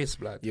from till- grace,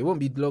 blood. It won't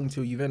be long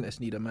till Juventus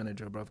need a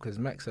manager, bruv, because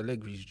Max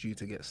Allegri's due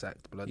to get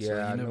sacked, blood. Yeah, so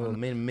I you never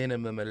know.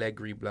 Minimum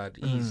Allegri, blood.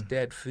 He's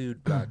dead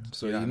food, blood.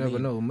 So know you what I never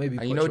mean? know. Maybe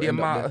And you Poch know will the end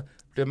up amount,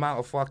 the amount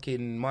of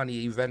fucking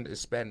money Juventus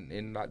spent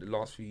in like the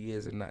last few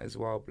years and that as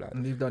well, blood.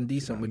 And they've done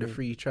decent know with what the I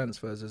free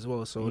transfers as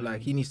well. So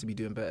like he needs to be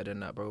doing better than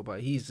that, bro.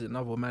 But he's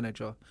another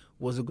manager,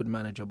 was a good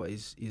manager, but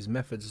his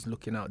methods is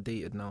looking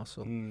outdated now.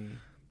 So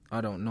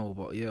I don't know.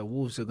 But yeah,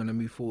 Wolves are gonna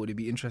move forward. It'd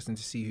be interesting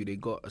to see who they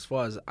got. As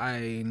far as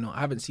I know, I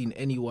haven't seen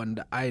anyone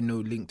that I know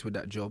linked with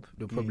that job.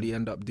 They'll probably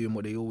end up doing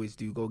what they always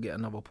do: go get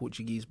another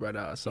Portuguese brother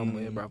out of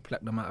somewhere, bro,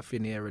 pluck them out of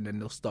thin air, and then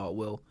they'll start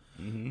well.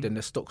 Then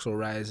the stocks will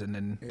rise, and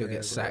then they'll Yeah,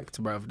 get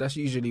sacked, bruv. That's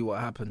usually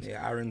what happens.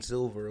 Yeah, Aaron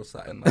Silver or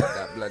something like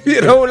that, blood.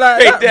 You know,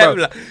 like that, them, bruv.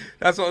 blood.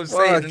 That's what I'm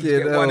saying. Fucking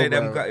Get hell,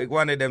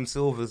 one of them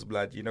Silvers,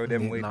 blood. You know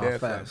them way Nah, there,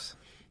 fam. facts.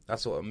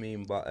 That's what I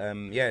mean. But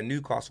yeah,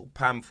 Newcastle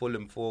Pam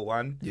Fulham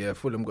 4-1. Yeah,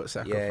 Fulham got Yeah,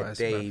 sacrificed.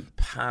 they bruv.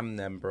 pam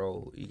them,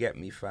 bro. You get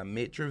me, fam.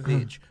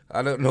 Mitrovic.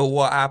 I don't know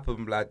what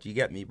happened, blood. You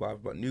get me,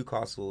 bruv. But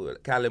Newcastle,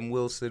 Callum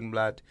Wilson,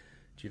 blood.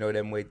 Do you know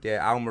them way there?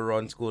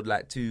 Almiron scored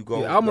like 2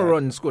 goals. Yeah, blood.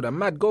 Almiron scored a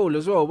mad goal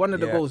as well. One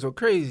of the Yeah. goals were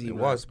crazy. It bruv.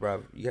 was,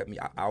 bruv. You get me?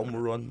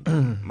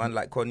 Almiron. Man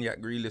like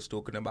Cognac Grealish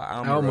talking about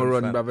Almiron.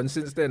 Almiron, fam. bruv. And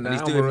since then, And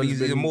he's Almiron's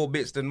doing been- more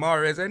bits than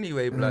Mahrez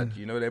anyway, blood.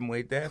 You know them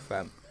way there,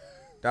 fam.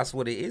 That's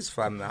what it is,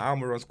 fam.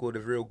 Almiron scored a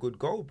real good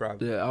goal,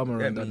 bruv. Yeah, Get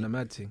Almiron me? done the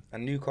mad thing.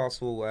 And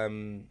Newcastle,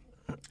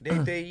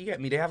 they you get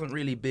me? They haven't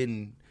really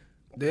been.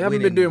 They haven't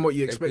winning. been doing what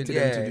you They've expected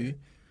been- them to do.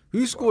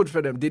 Who scored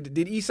for them? Did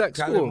Isak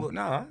score?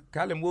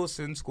 Callum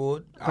Wilson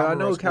scored. I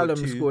know Almiron Callum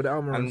two, scored,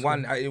 Almiron and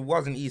scored. one. It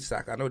wasn't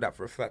Isak. I know that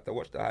for a fact. I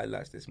watched the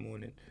highlights this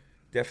morning.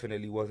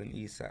 Definitely wasn't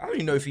Isak. I don't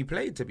even know if he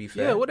played. To be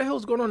fair, Yeah, what the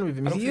hell's going on with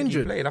him? I Is don't he think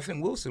injured? he played. I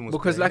think Wilson was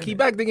Because playing, like he innit?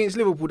 bagged against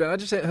Liverpool, then I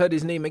just ain't heard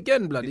his name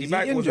again, blood. Did Is he he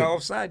back? Was injured? that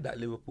offside? That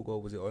Liverpool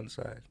goal, was it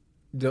onside?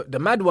 The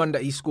mad one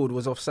that he scored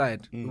was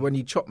offside when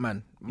he chopped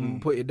man,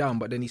 put it down,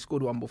 but then he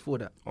scored one before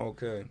that.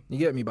 Okay. You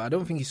get me? But I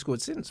don't think he scored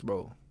since,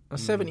 bro. And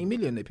 70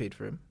 million they paid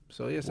for him.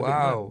 So yeah, it's a big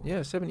Wow. man.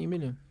 Yeah, 70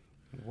 million.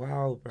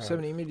 Wow, bro.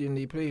 70 million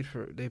they paid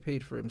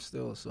for him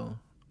still. So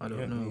I don't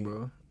Yeah, know, me.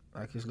 bro.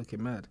 Like he's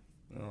looking mad.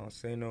 Oh,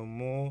 say no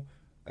more.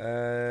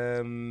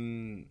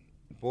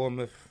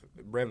 Bournemouth,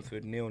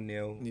 Brentford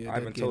 0-0. Yeah,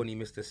 Ivan that game. Toney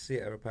missed a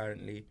sitter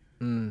apparently.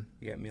 You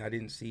get me? I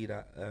didn't see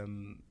that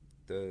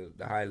the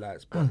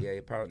highlights, but yeah,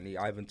 apparently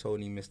Ivan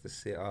Toney missed a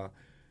sitter.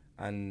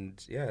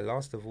 And yeah,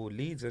 last of all,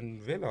 Leeds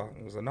and Villa.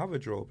 It was another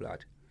draw,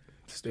 blood.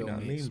 Still You know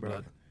what I mean, bro?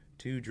 blood.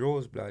 2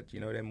 draws, blood. You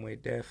know them way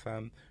there,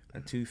 fam.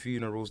 and 2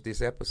 funerals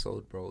this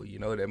episode, bro. You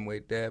know them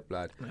way there,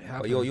 blood. But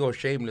happens. you're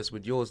shameless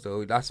with yours,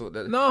 though. That's what.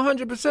 No,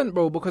 100%,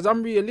 bro. Because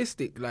I'm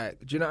realistic. Like,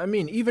 do you know what I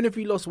mean? Even if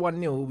we lost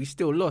 1-0, we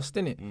still lost,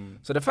 innit?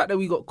 So the fact that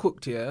we got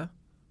cooked here,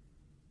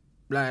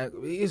 like,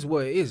 it is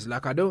what it is.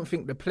 Like, I don't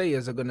think the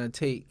players are gonna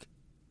take.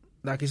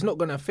 Like, it's not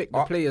going to affect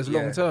the players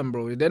long term,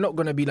 bro. They're not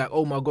going to be like,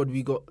 oh, my God,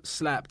 we got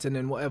slapped and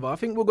then whatever. I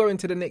think we'll go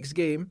into the next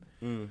game,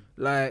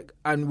 like,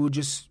 and we'll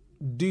just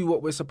do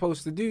what we're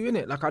supposed to do,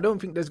 innit? Like, I don't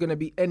think there's going to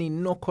be any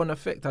knock-on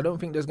effect. I don't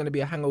think there's going to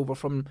be a hangover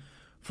from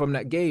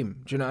that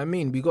game. Do you know what I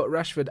mean? We got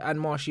Rashford and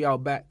Martial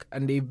back,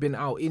 and they've been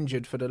out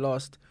injured for the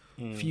last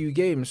few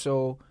games.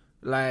 So,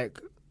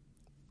 like,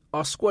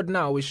 our squad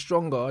now is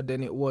stronger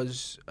than it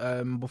was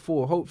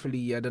before.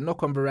 Hopefully, the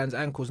knock on Varane's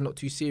ankle's not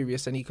too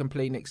serious and he can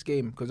play next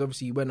game, because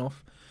obviously he went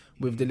off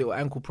with the little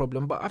ankle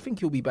problem. But I think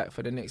he'll be back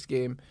for the next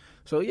game.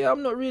 So,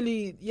 I'm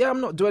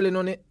not dwelling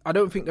on it. I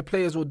don't think the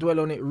players will dwell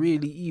on it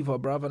really either,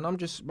 bruv. And I'm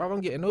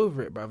getting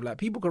over it, bruv. Like,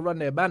 people can run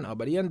their banter,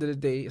 but at the end of the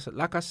day, it's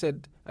like I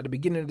said at the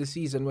beginning of the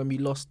season when we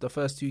lost the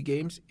first 2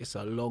 games, it's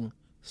a long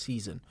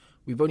season.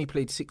 We've only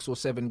played 6 or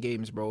 7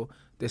 games, bro.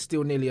 There's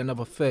still nearly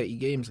another 30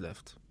 games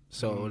left.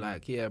 So,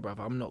 like, yeah, bruv,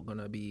 I'm not going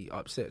to be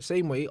upset.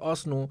 Same way,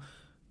 Arsenal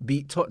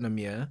beat Tottenham,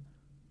 yeah?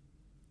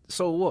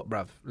 So what,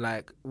 bruv?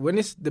 Like, when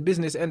it's the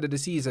business end of the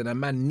season and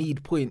man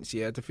need points,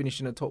 yeah, to finish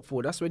in the top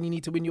 4, that's when you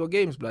need to win your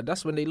games, blood.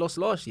 That's when they lost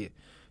last year.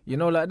 You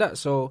know, like that.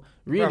 So,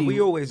 really... Bruv,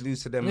 we always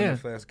lose to them in the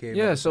first game.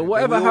 Yeah, so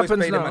whatever happens now... We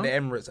always play them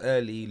at the Emirates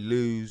early,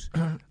 lose,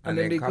 and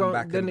then come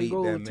back and beat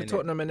them. Then they go to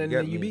Tottenham and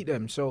then you beat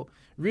them. So,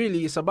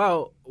 really, it's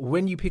about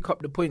when you pick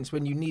up the points,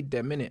 when you need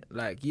them, innit?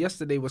 Like,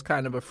 yesterday was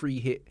kind of a free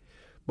hit,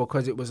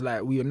 because it was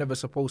like we were never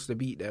supposed to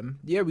beat them.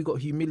 Yeah, we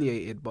got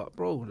humiliated, but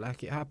bro,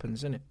 like, it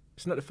happens, innit?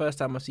 It's not the first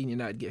time I've seen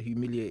United get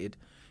humiliated.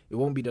 It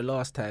won't be the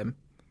last time.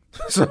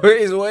 So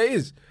it is what it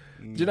is.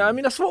 Do you know what I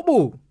mean? That's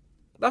football.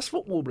 That's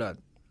football, blood.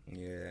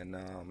 Yeah, no,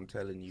 I'm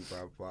telling you,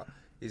 bro. But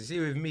you see,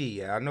 with me,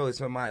 yeah, I know it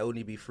might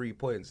only be 3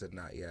 points and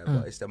that, yeah,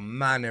 but it's the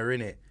manner,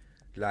 innit?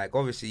 Like,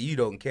 obviously, you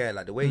don't care.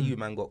 Like, the way you,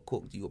 man, got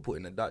cooked, you got put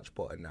in a Dutch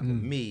pot and that. But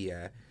me,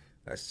 yeah,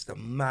 that's just the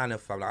manner,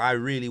 fam. Like, I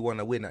really want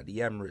to win at the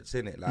Emirates,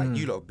 innit? Like, have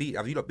you lot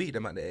beat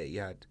them at the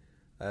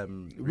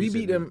Etihad? We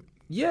beat them.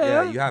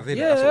 Yeah, you have, innit?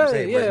 That's what I'm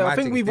saying. Yeah, I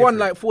think we've won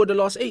like 4 of the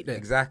last 8 then.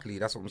 Exactly,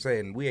 that's what I'm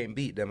saying. We ain't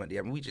beat them at the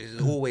Emirates.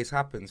 It always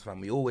happens, fam.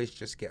 We always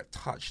just get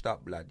touched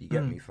up, lad. You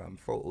get me, fam?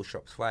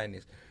 Photoshop's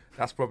finest.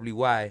 That's probably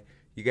why,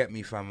 you get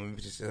me, fam.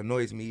 It just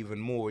annoys me even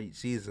more each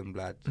season,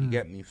 blood. You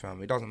get me,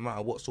 fam? It doesn't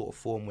matter what sort of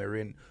form we're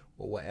in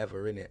or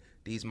whatever, innit?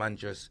 These man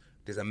just...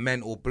 There's a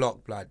mental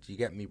block, blood. You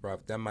get me,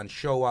 bruv? Them man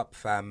show up,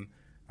 fam,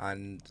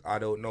 and I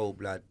don't know,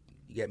 blood.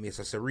 You get me? It's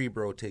a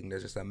cerebral thing.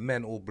 There's just a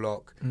mental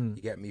block.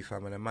 You get me,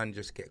 fam? And the man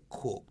just get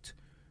cooked.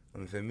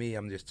 And for me,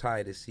 I'm just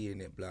tired of seeing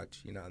it, blood.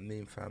 You know what I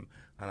mean, fam?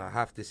 And I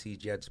have to see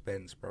Jed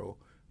Spence, bro.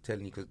 I'm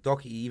telling you, because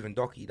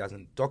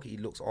Doherty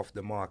looks off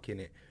the mark,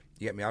 innit?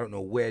 You get me? I don't know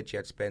where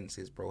Jed Spence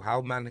is, bro.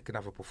 How man can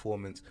have a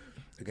performance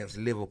against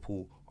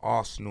Liverpool,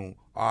 Arsenal,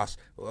 us?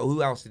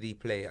 Who else did he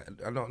play?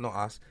 Not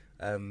us,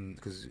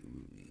 because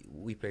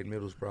we played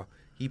Middlesbrough.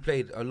 He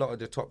played a lot of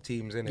the top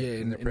teams in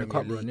the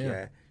Premier League,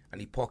 yeah. And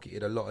he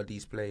pocketed a lot of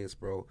these players,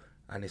 bro.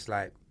 And it's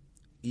like,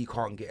 he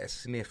can't get a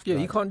sniff. Yeah,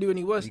 he can't do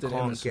any worse than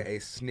Emerson. He can't get a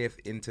sniff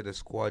into the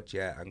squad,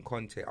 yeah. And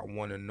Conte, I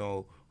want to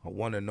know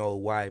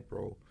why,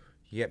 bro.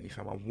 You get me,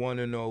 fam? I want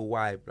to know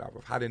why, bro.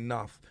 I've had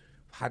enough,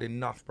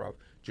 bro.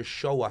 Just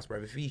show us,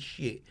 bro. If he's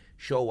shit,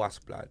 show us,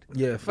 blood.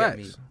 Yeah, facts.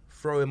 Me?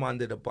 Throw him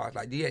under the bus.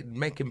 Like, yeah,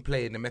 make him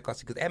play and then make us...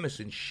 Because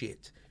Emerson's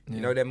shit.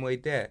 You know, them way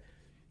there.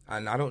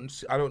 And I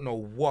don't know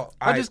what...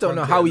 I just don't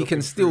know how he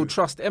can still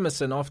trust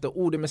Emerson after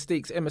all the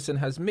mistakes Emerson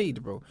has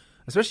made, bro.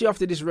 Especially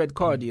after this red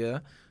card, yeah,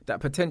 that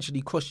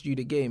potentially cost you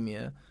the game,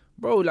 yeah.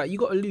 Bro, like, you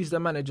got to lose the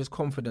manager's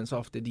confidence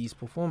after these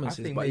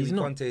performances. I think but maybe he's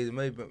not. Conte is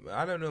maybe...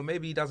 I don't know.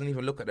 Maybe he doesn't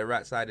even look at the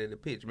right side of the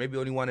pitch. Maybe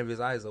only one of his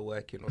eyes are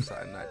working or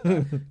something like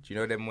that. Do you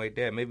know them way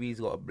there? Maybe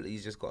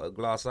he's just got a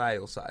glass eye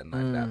or something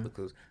like that.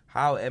 Because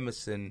how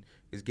Emerson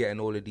is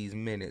getting all of these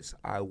minutes,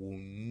 I will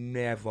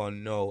never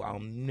know. I'll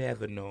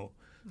never know.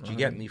 Do you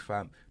get me,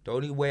 fam? The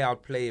only way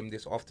I'd play him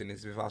this often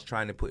is if I was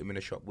trying to put him in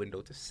a shop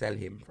window to sell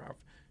him, bruv.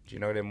 Do you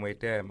know them way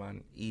there,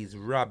 man? He's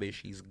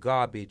rubbish. He's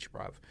garbage,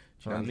 bruv.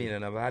 Do you know what I mean?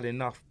 And I've had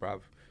enough,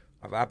 bruv.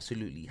 I've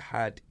absolutely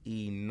had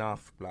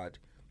enough, blood.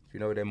 Do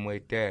you know them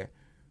way there?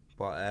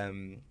 But,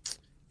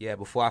 yeah,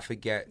 before I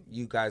forget,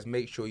 you guys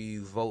make sure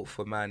you vote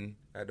for, man,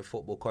 at the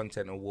Football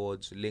Content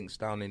Awards. Links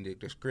down in the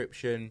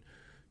description.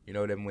 You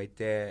know them way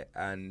there.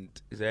 And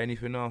is there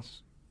anything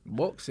else?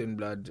 Boxing,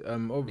 blood.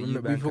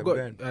 We forgot,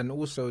 and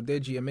also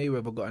Deji and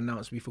Mayweather got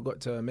announced. We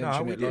forgot to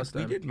mention it last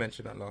time. We did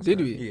mention that last time.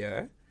 Did we?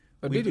 Yeah.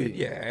 Oh, did we?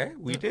 Yeah,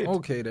 we did.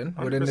 Okay, then. 100%.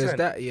 Well, then there's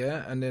that,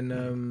 yeah. And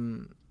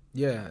then,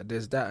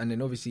 there's that. And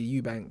then obviously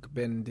Eubank,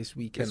 Ben, this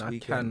weekend. I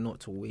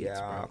cannot wait, yeah,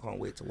 bro. I can't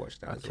wait to watch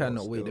that. I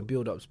cannot wait. The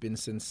build-up's been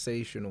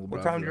sensational, bro.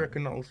 What time do you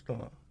reckon that'll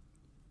start?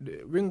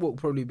 The ring will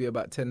probably be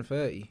about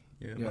 10:30.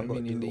 Yeah, you know what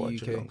I mean, in the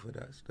UK. For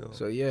that still.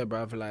 So, yeah,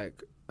 bruv,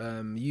 like,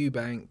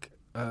 Eubank...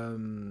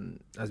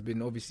 has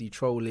been obviously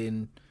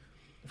trolling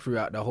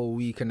throughout the whole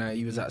week, and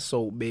he was at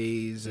Salt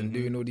Bays and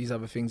doing all these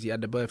other things. He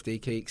had the birthday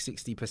cake,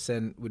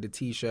 60% with the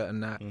T-shirt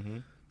and that.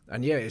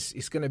 And yeah,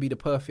 it's gonna be a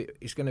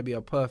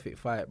perfect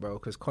fight, bro.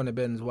 Because Conor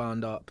Ben's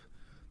wound up.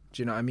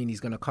 Do you know what I mean? He's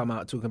gonna come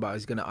out talking about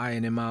he's gonna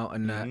iron him out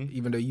and that.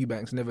 Even though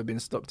Eubank's never been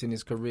stopped in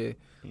his career,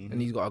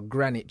 and he's got a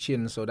granite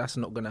chin, so that's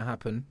not gonna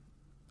happen.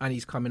 And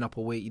he's coming up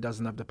a weight. He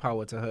doesn't have the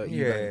power to hurt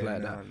Eubank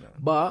like that. No.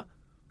 But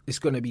it's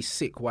going to be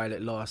sick while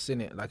it lasts,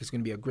 innit? Like, it's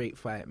going to be a great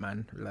fight,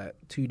 man. Like,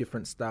 two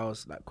different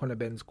styles. Like, Conor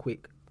Ben's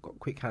quick, got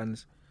quick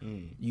hands.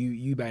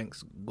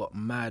 Eubank's got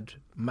mad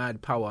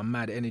power,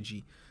 mad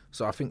energy.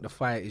 So I think the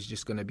fight is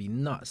just going to be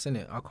nuts,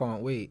 innit? I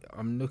can't wait.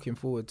 I'm looking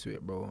forward to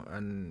it, bro.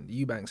 And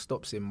Eubank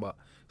stops him, but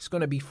it's going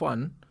to be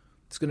fun.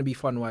 It's going to be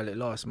fun while it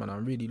lasts, man.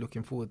 I'm really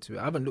looking forward to it.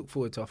 I haven't looked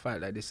forward to a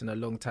fight like this in a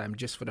long time,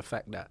 just for the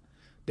fact that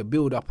the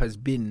build-up has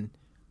been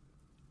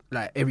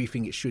like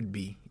everything it should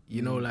be,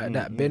 you know, like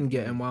that. Ben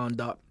getting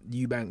wound up,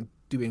 Eubank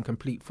doing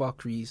complete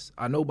fuckeries.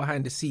 I know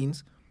behind the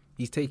scenes,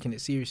 he's taking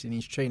it seriously and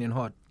he's training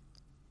hard.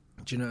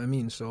 Do you know what I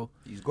mean? So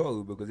he's got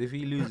to, because if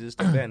he loses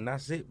to Ben,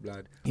 that's it,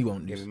 blood. He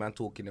won't lose. Every man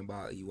talking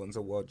about he wants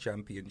a world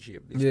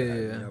championship.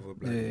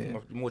 This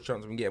more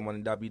chance of getting one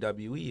in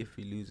WWE if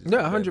he loses.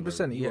 Yeah,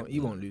 100%. He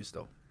won't lose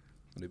though.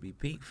 It'll be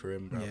peak for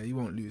him, bro. Yeah, he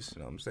won't lose. You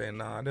know what I'm saying?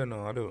 Nah, I don't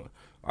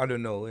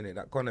know, innit?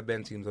 That Conor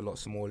Ben team's a lot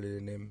smaller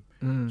than him.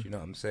 Do you know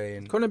what I'm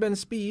saying? Conor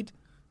Ben's speed,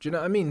 do you know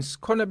what I mean?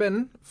 Conor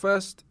Ben,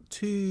 first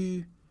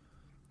two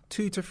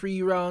to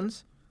 3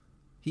 rounds,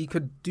 he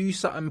could do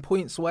something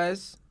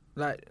points-wise,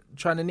 like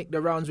trying to nick the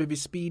rounds with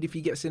his speed if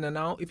he gets in and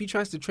out. If he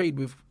tries to trade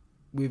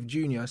with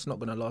Junior, it's not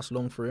going to last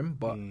long for him.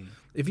 But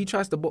if he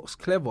tries to box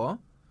clever,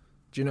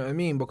 do you know what I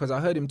mean? Because I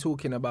heard him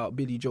talking about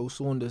Billy Joe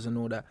Saunders and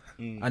all that.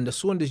 And the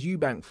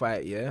Saunders-Eubank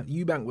fight, yeah?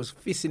 Eubank was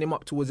fisting him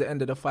up towards the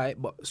end of the fight,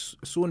 but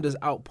Saunders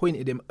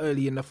outpointed him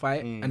early in the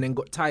fight and then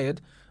got tired.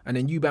 And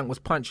then Eubank was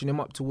punching him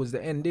up towards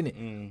the end,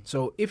 innit?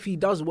 So if he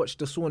does watch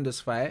the Saunders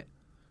fight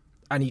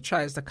and he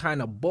tries to kind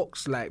of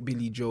box like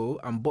Billy Joe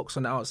and box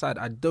on the outside,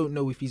 I don't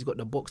know if he's got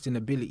the boxing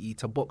ability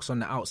to box on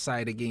the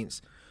outside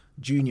against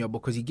Junior,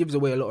 because he gives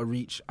away a lot of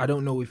reach. I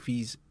don't know if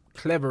he's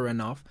clever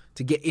enough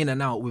to get in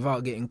and out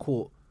without getting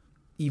caught.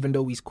 Even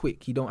though he's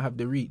quick, he don't have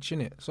the reach,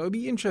 innit? So it'll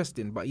be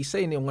interesting. But he's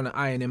saying I'm going to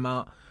iron him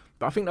out.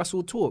 But I think that's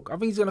all talk. I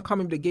think he's going to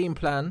come in with a game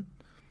plan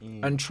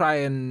and try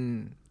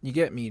and, you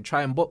get me,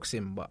 try and box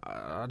him. But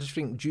I just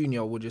think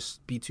Junior will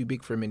just be too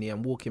big for him in here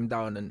and walk him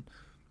down and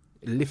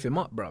lift him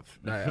up, bruv.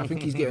 Like, I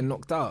think he's getting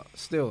knocked out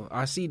still.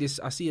 I see a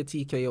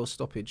TKO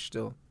stoppage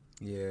still.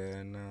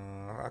 Yeah, no,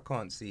 I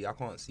can't see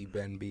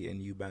Ben beating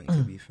Eubank,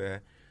 to be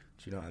fair.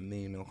 Do you know what I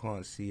mean? I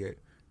can't see it.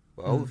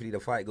 But hopefully the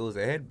fight goes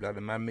ahead, blood.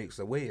 The man makes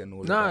a weight and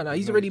all that. Nah,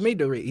 he's already made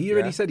the weight. He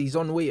already said he's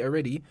on weight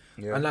already.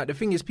 Yeah. And like the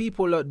thing is,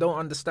 people don't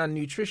understand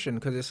nutrition,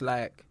 because it's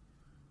like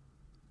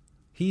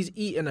he's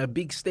eating a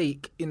big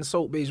steak in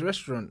Salt Bay's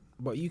restaurant,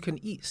 but you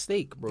can eat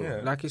steak, bro.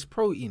 Yeah. Like, it's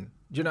protein.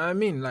 Do you know what I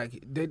mean?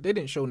 Like, they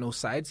didn't show no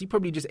sides. He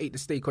probably just ate the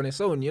steak on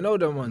its own, you know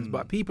them ones.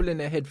 But people in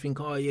their head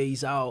think, oh yeah,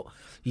 he's out,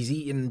 he's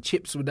eating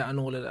chips with that and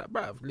all of that.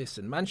 Bruv,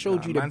 listen, man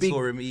showed you the big... Man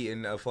saw him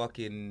eating a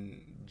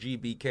fucking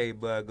GBK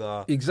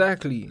burger.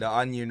 Exactly. The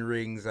onion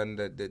rings and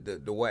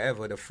the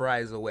whatever, the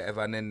fries or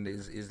whatever, and then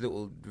his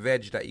little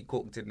veg that he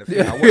cooked in the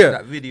thing. I watched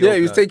that video. Yeah,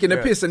 he was taking a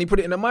piss and he put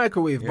it in the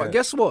microwave. But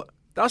guess what?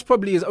 That's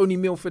probably his only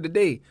meal for the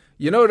day.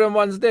 You know them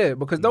ones there.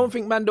 Because don't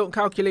think man don't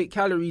calculate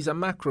calories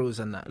and macros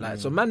and that. Like,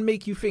 so man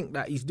make you think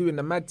that he's doing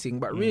the mad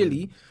thing. But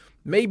really,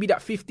 maybe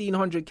that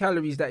 1,500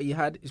 calories that he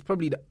had is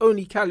probably the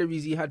only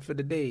calories he had for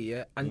the day,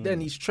 yeah? And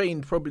then he's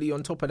trained probably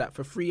on top of that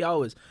for 3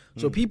 hours.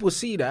 So people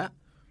see that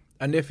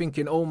and they're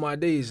thinking, oh my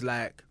days,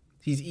 like,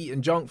 he's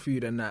eating junk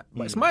food and that.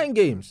 But it's mind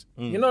games.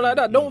 You know, like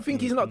that. Don't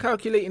think he's not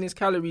calculating his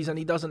calories and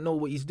he doesn't know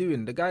what he's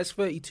doing. The guy's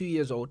 32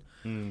 years old.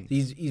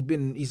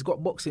 He's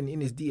got boxing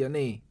in his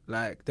DNA.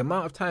 Like, the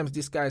amount of times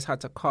this guy's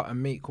had to cut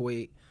and make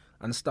weight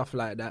and stuff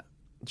like that.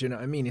 Do you know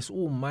what I mean? It's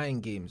all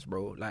mind games,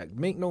 bro. Like,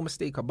 make no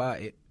mistake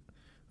about it.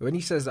 When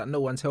he says that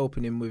no one's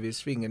helping him with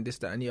his thing and this,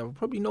 that, and the other,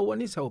 probably no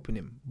one is helping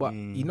him. But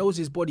he knows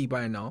his body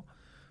by now.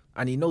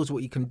 And he knows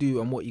what he can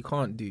do and what he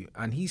can't do.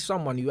 And he's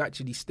someone who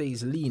actually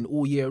stays lean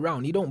all year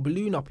round. He don't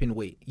balloon up in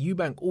weight.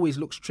 Eubank always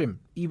looks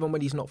trim, even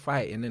when he's not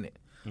fighting,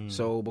 innit?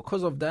 So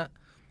because of that,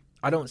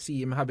 I don't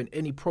see him having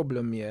any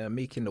problem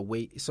making the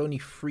weight. It's only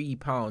 3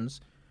 pounds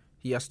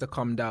he has to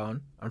come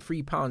down. And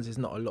 3 pounds is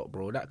not a lot,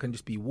 bro. That can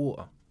just be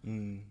water.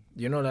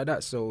 You know, like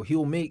that. So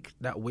he'll make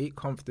that weight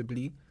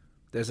comfortably.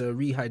 There's a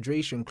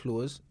rehydration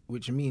clause,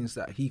 which means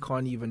that he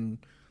can't even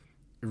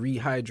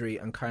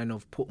rehydrate and kind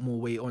of put more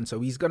weight on.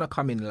 So he's going to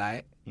come in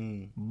light,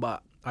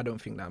 but I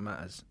don't think that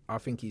matters. I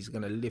think he's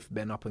going to lift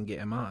Ben up and get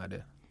him out of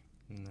there.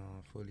 No,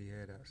 I fully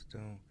hear that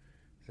still.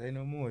 Say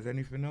no more. Is there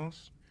anything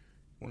else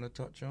you want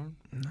to touch on?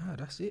 Nah,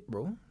 that's it,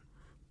 bro.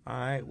 All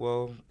right,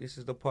 well, this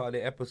is the part of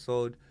the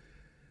episode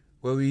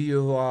where we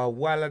are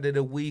Wallad of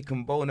the Week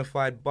and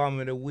Bonafide Bum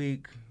of the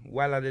Week.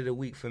 Wallad of the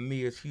Week for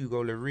me is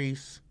Hugo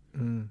Lloris.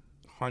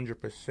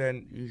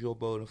 100%. Use your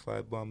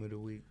Bonafide Bum of the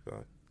Week,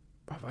 bro.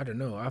 I don't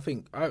know. I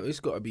think it's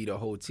got to be the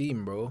whole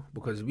team, bro,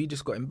 because we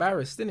just got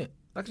embarrassed, innit?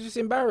 Like, it's just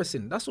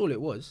embarrassing. That's all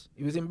it was.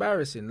 It was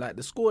embarrassing. Like,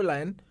 the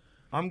scoreline.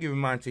 I'm giving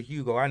mine to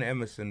Hugo and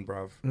Emerson,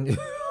 bruv.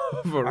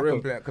 For real.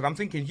 Because I'm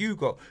thinking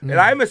Hugo.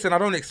 Like Emerson, I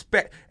don't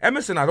expect.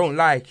 Emerson, I don't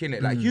like,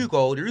 innit? Like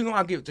Hugo, the reason why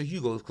I give it to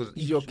Hugo is because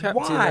he's your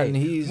captain and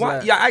he's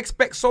like... Yeah, I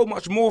expect so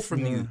much more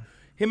from you.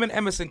 Him and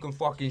Emerson can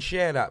fucking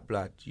share that,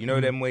 blood. You know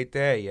them way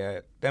there, yeah?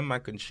 Them man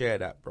can share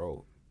that,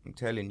 bro. I'm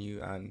telling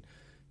you. And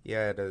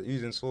yeah, the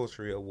Oozing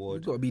Sorcery Award.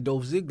 It's got to be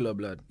Dolph Ziggler,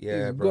 blood.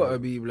 Yeah, it's bro. got to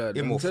be, blood.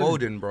 Him or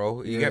Foden,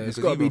 bro. You get me? It's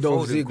got to be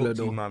Dolph Ziggler,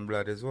 though. Man,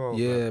 blood, as well.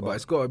 Yeah, blood, but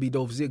it's got to be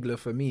Dolph Ziggler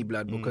for me,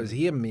 blood, because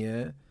him,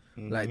 yeah,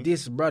 like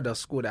this brother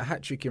scored a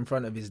hat-trick in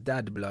front of his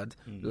dad, blood.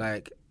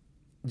 Like,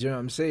 do you know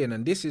what I'm saying?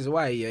 And this is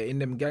why, yeah, in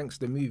them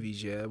gangster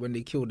movies, yeah, when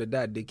they kill the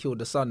dad, they kill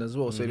the son as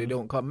well, so they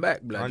don't come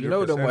back, blood. You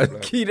know them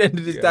one? He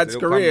ended his dad's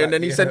career, and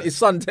then he sent his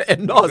son to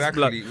end us,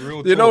 blood.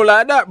 You know,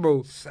 like that,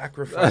 bro.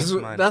 Sacrifice,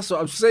 man. That's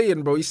what I'm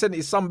saying, bro. He sent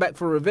his son back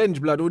for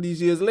revenge, blood, all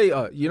these years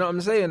later. You know what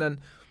I'm saying? And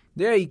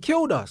yeah, he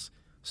killed us.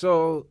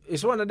 So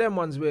it's one of them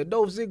ones where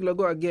Dolph Ziggler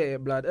got to get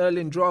it, blood.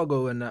 Erling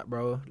Drago and that,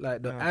 bro.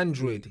 Like the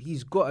android.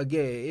 He's got to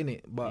get it,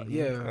 innit? But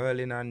yeah.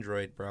 Erling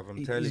android, bruv.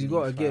 I'm telling you. He's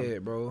got to get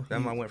it, bro.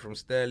 Then man went from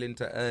Sterling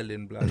to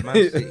Erling, blood. Man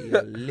City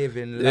are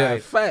living life. Yeah,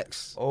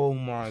 facts. Oh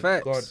my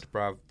God, Facts.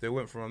 bruv. They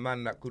went from a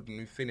man that couldn't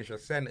even finish a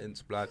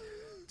sentence, blood,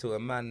 to a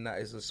man that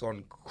is just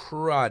on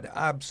crud.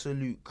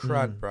 Absolute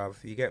crud,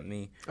 bruv. You get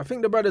me? I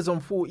think the brother's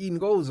on 14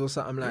 goals or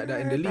something like that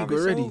in the league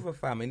bruv, already. It's over,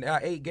 fam. In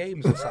 8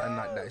 games or something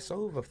like that. It's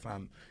over,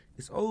 fam.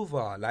 It's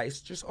over. Like,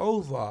 it's just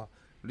over.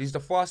 He's the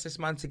fastest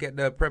man to get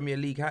the Premier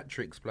League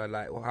hat-tricks, blood.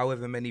 Like,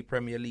 however many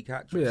Premier League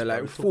hat-tricks. Yeah,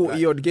 like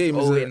 40-odd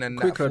games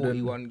quicker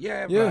than...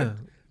 Yeah, yeah.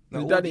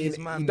 Like,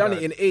 He done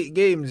it in 8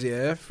 games,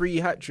 yeah. 3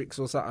 hat-tricks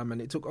or something,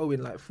 and it took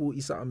Owen like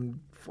 40-something.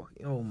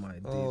 Oh, my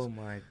days. Oh,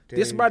 my days.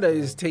 This brother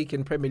is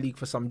taking Premier League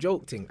for some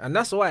joke thing. And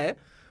that's why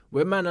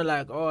when man are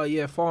like, oh,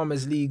 yeah,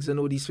 farmers' leagues and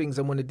all these things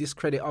and want to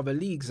discredit other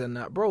leagues and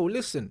that. Bro,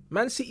 listen.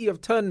 Man City have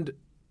turned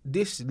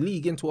this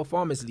league into a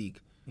farmers'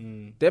 league.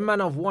 Them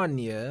man have won,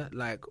 yeah,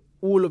 like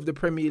all of the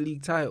Premier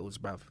League titles,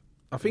 bruv.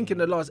 I think in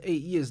the last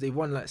 8 years, they've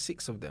won like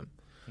 6 of them.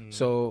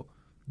 So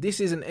this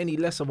isn't any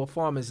less of a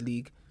farmers'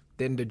 league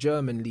than the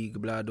German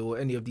league, blood, or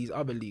any of these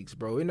other leagues,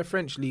 bro. In the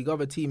French league,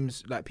 other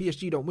teams, like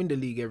PSG don't win the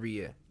league every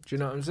year. Do you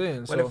know what I'm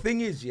saying? Well, the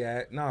thing is,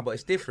 yeah, but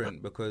it's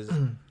different because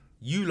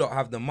you lot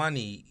have the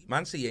money.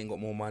 Man City ain't got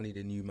more money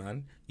than you,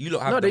 man. You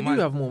lot have the money. No, they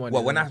do have more money.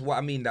 Well, what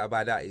I mean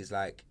by that is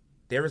like,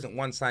 there isn't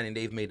one signing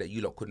they've made that you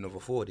lot couldn't have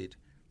afforded.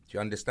 Do you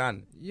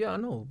understand? Yeah, I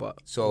know, but...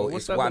 So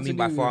it's what I mean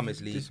by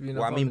Farmers League.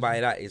 What I mean by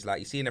that is like,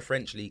 you see in the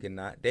French league and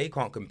that, they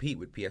can't compete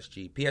with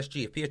PSG.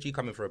 If PSG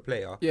coming for a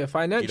player... Yeah,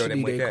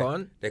 financially they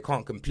can't. They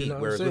can't compete. You know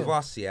whereas with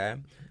us, yeah,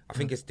 I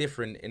think it's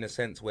different in a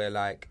sense where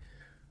like,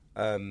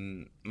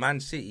 Man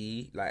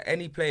City, like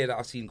any player that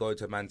I've seen go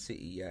to Man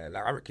City, yeah,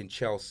 like I reckon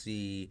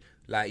Chelsea,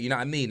 like, you know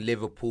what I mean,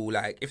 Liverpool,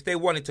 like if they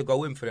wanted to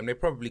go in for them, they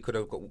probably could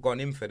have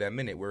gone in for them,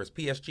 innit? Whereas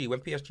PSG,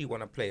 when PSG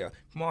want a player,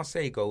 if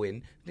Marseille go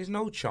in, there's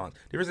no chance.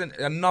 There isn't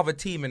another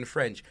team in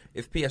French.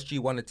 If PSG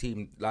want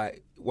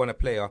a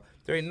player,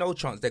 there ain't no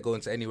chance they're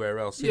going to anywhere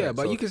else. Yeah,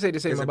 but so you can say the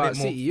same about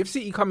City. If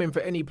City come in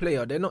for any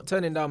player, they're not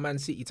turning down Man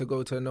City to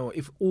go to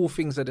if all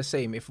things are the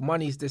same, if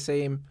money's the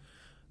same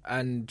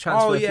and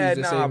transfer fees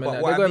the same, and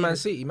they're going Man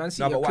City. Man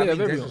City are clear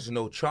of everyone. There's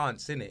no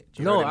chance in it.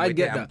 No, I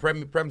get that.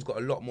 And Prem's got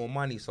a lot more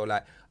money, so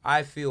like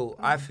I feel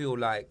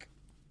like,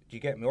 do you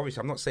get me?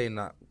 Obviously, I'm not saying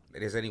that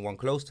there's anyone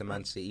close to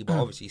Man City, but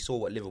obviously you saw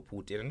what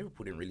Liverpool did, and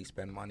Liverpool didn't really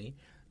spend money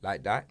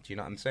like that. Do you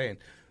know what I'm saying?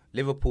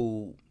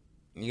 Liverpool,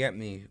 you get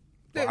me?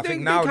 I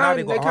think now they got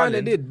Haaland. They kind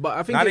of did, but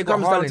I think it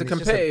comes down to competitiveness.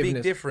 It's just a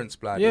big difference,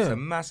 blood. Yeah. It's a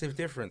massive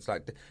difference.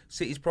 Like the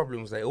City's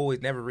problem was they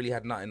always never really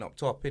had nothing up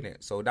top in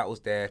it, so that was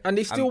their. And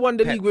they still won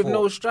the league with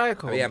no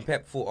striker. Yeah, and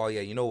Pep thought, oh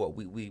yeah, you know what,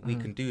 we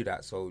can do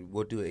that, so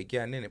we'll do it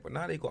again, innit? But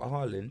now they got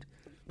Haaland.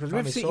 Because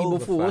with City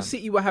before,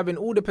 City were having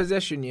all the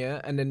possession, yeah,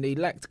 and then they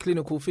lacked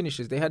clinical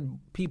finishes. They had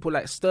people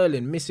like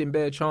Sterling missing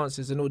bare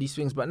chances and all these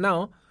things, but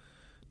now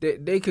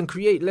they can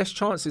create less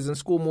chances and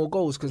score more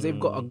goals because they've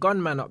got a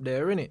gunman up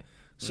there, innit?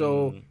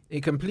 So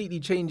it completely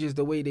changes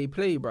the way they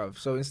play, bruv.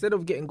 So instead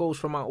of getting goals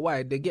from out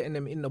wide, they're getting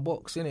them in the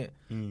box, innit?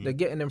 They're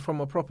getting them from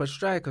a proper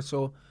striker.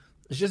 So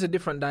it's just a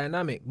different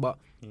dynamic. But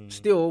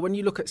still, when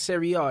you look at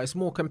Serie A, it's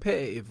more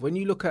competitive. When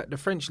you look at the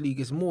French league,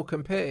 it's more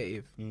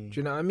competitive. Do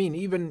you know what I mean?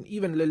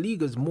 Even La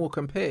Liga's more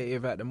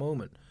competitive at the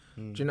moment.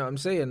 Do you know what I'm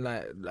saying?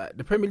 Like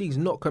the Premier League's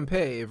not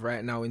competitive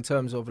right now in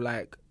terms of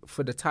like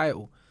for the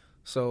title.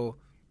 So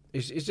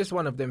it's just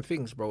one of them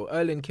things, bro.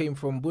 Erling came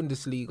from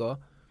Bundesliga.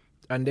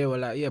 And they were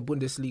like, yeah,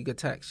 Bundesliga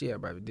tax. Yeah,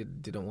 bro,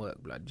 it didn't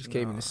work, blood. Just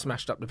came in and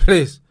smashed up the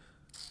place.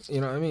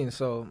 You know what I mean?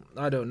 So,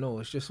 I don't know.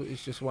 It's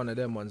just one of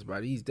them ones,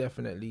 bro. He's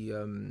definitely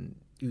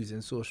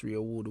Oozing Sorcery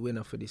Award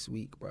winner for this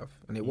week, bruv.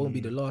 And it won't be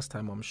the last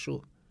time, I'm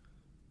sure.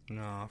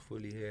 No, I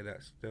fully hear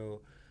that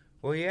still.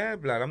 Well, yeah,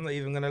 blood, I'm not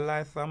even going to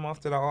lie, fam.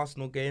 After that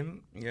Arsenal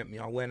game, you get me,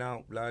 I went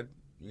out, blood.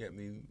 You get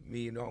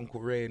me and Uncle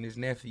Ray and his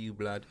nephew,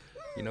 blood.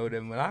 You know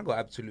them, and I got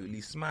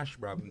absolutely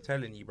smashed, bruv. I'm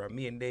telling you, bruv.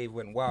 Me and Dave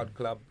went wild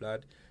club,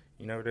 blood.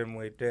 You know, them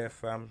way there,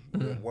 fam.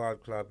 We went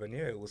Wild Club, and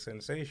yeah, it was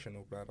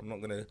sensational, blood. I'm not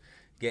going to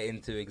get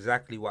into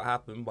exactly what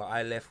happened, but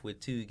I left with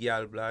 2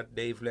 gal, blood.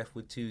 Dave left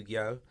with 2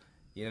 gal.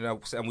 You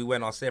know, and we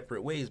went our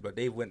separate ways, but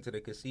Dave went to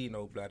the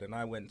casino, blood, and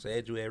I went to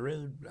Edgware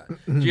Road, blood.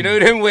 Do you know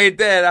them way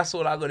there? That's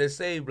all I got to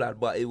say, blood.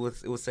 But it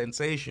was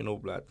sensational,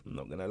 blood. I'm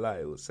not going to lie.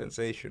 It was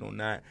sensational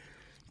night.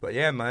 But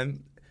yeah,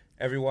 man,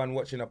 everyone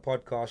watching the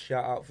podcast,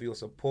 shout out for your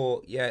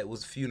support. Yeah, it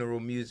was funeral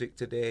music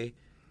today.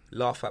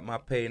 Laugh at my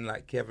pain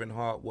like Kevin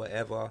Hart,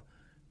 whatever.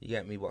 You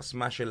get me? But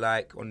smash a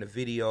like on the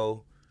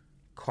video,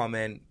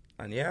 comment,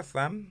 and yeah,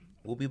 fam,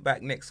 we'll be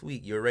back next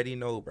week. You already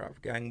know,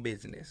 bruv. Gang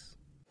business.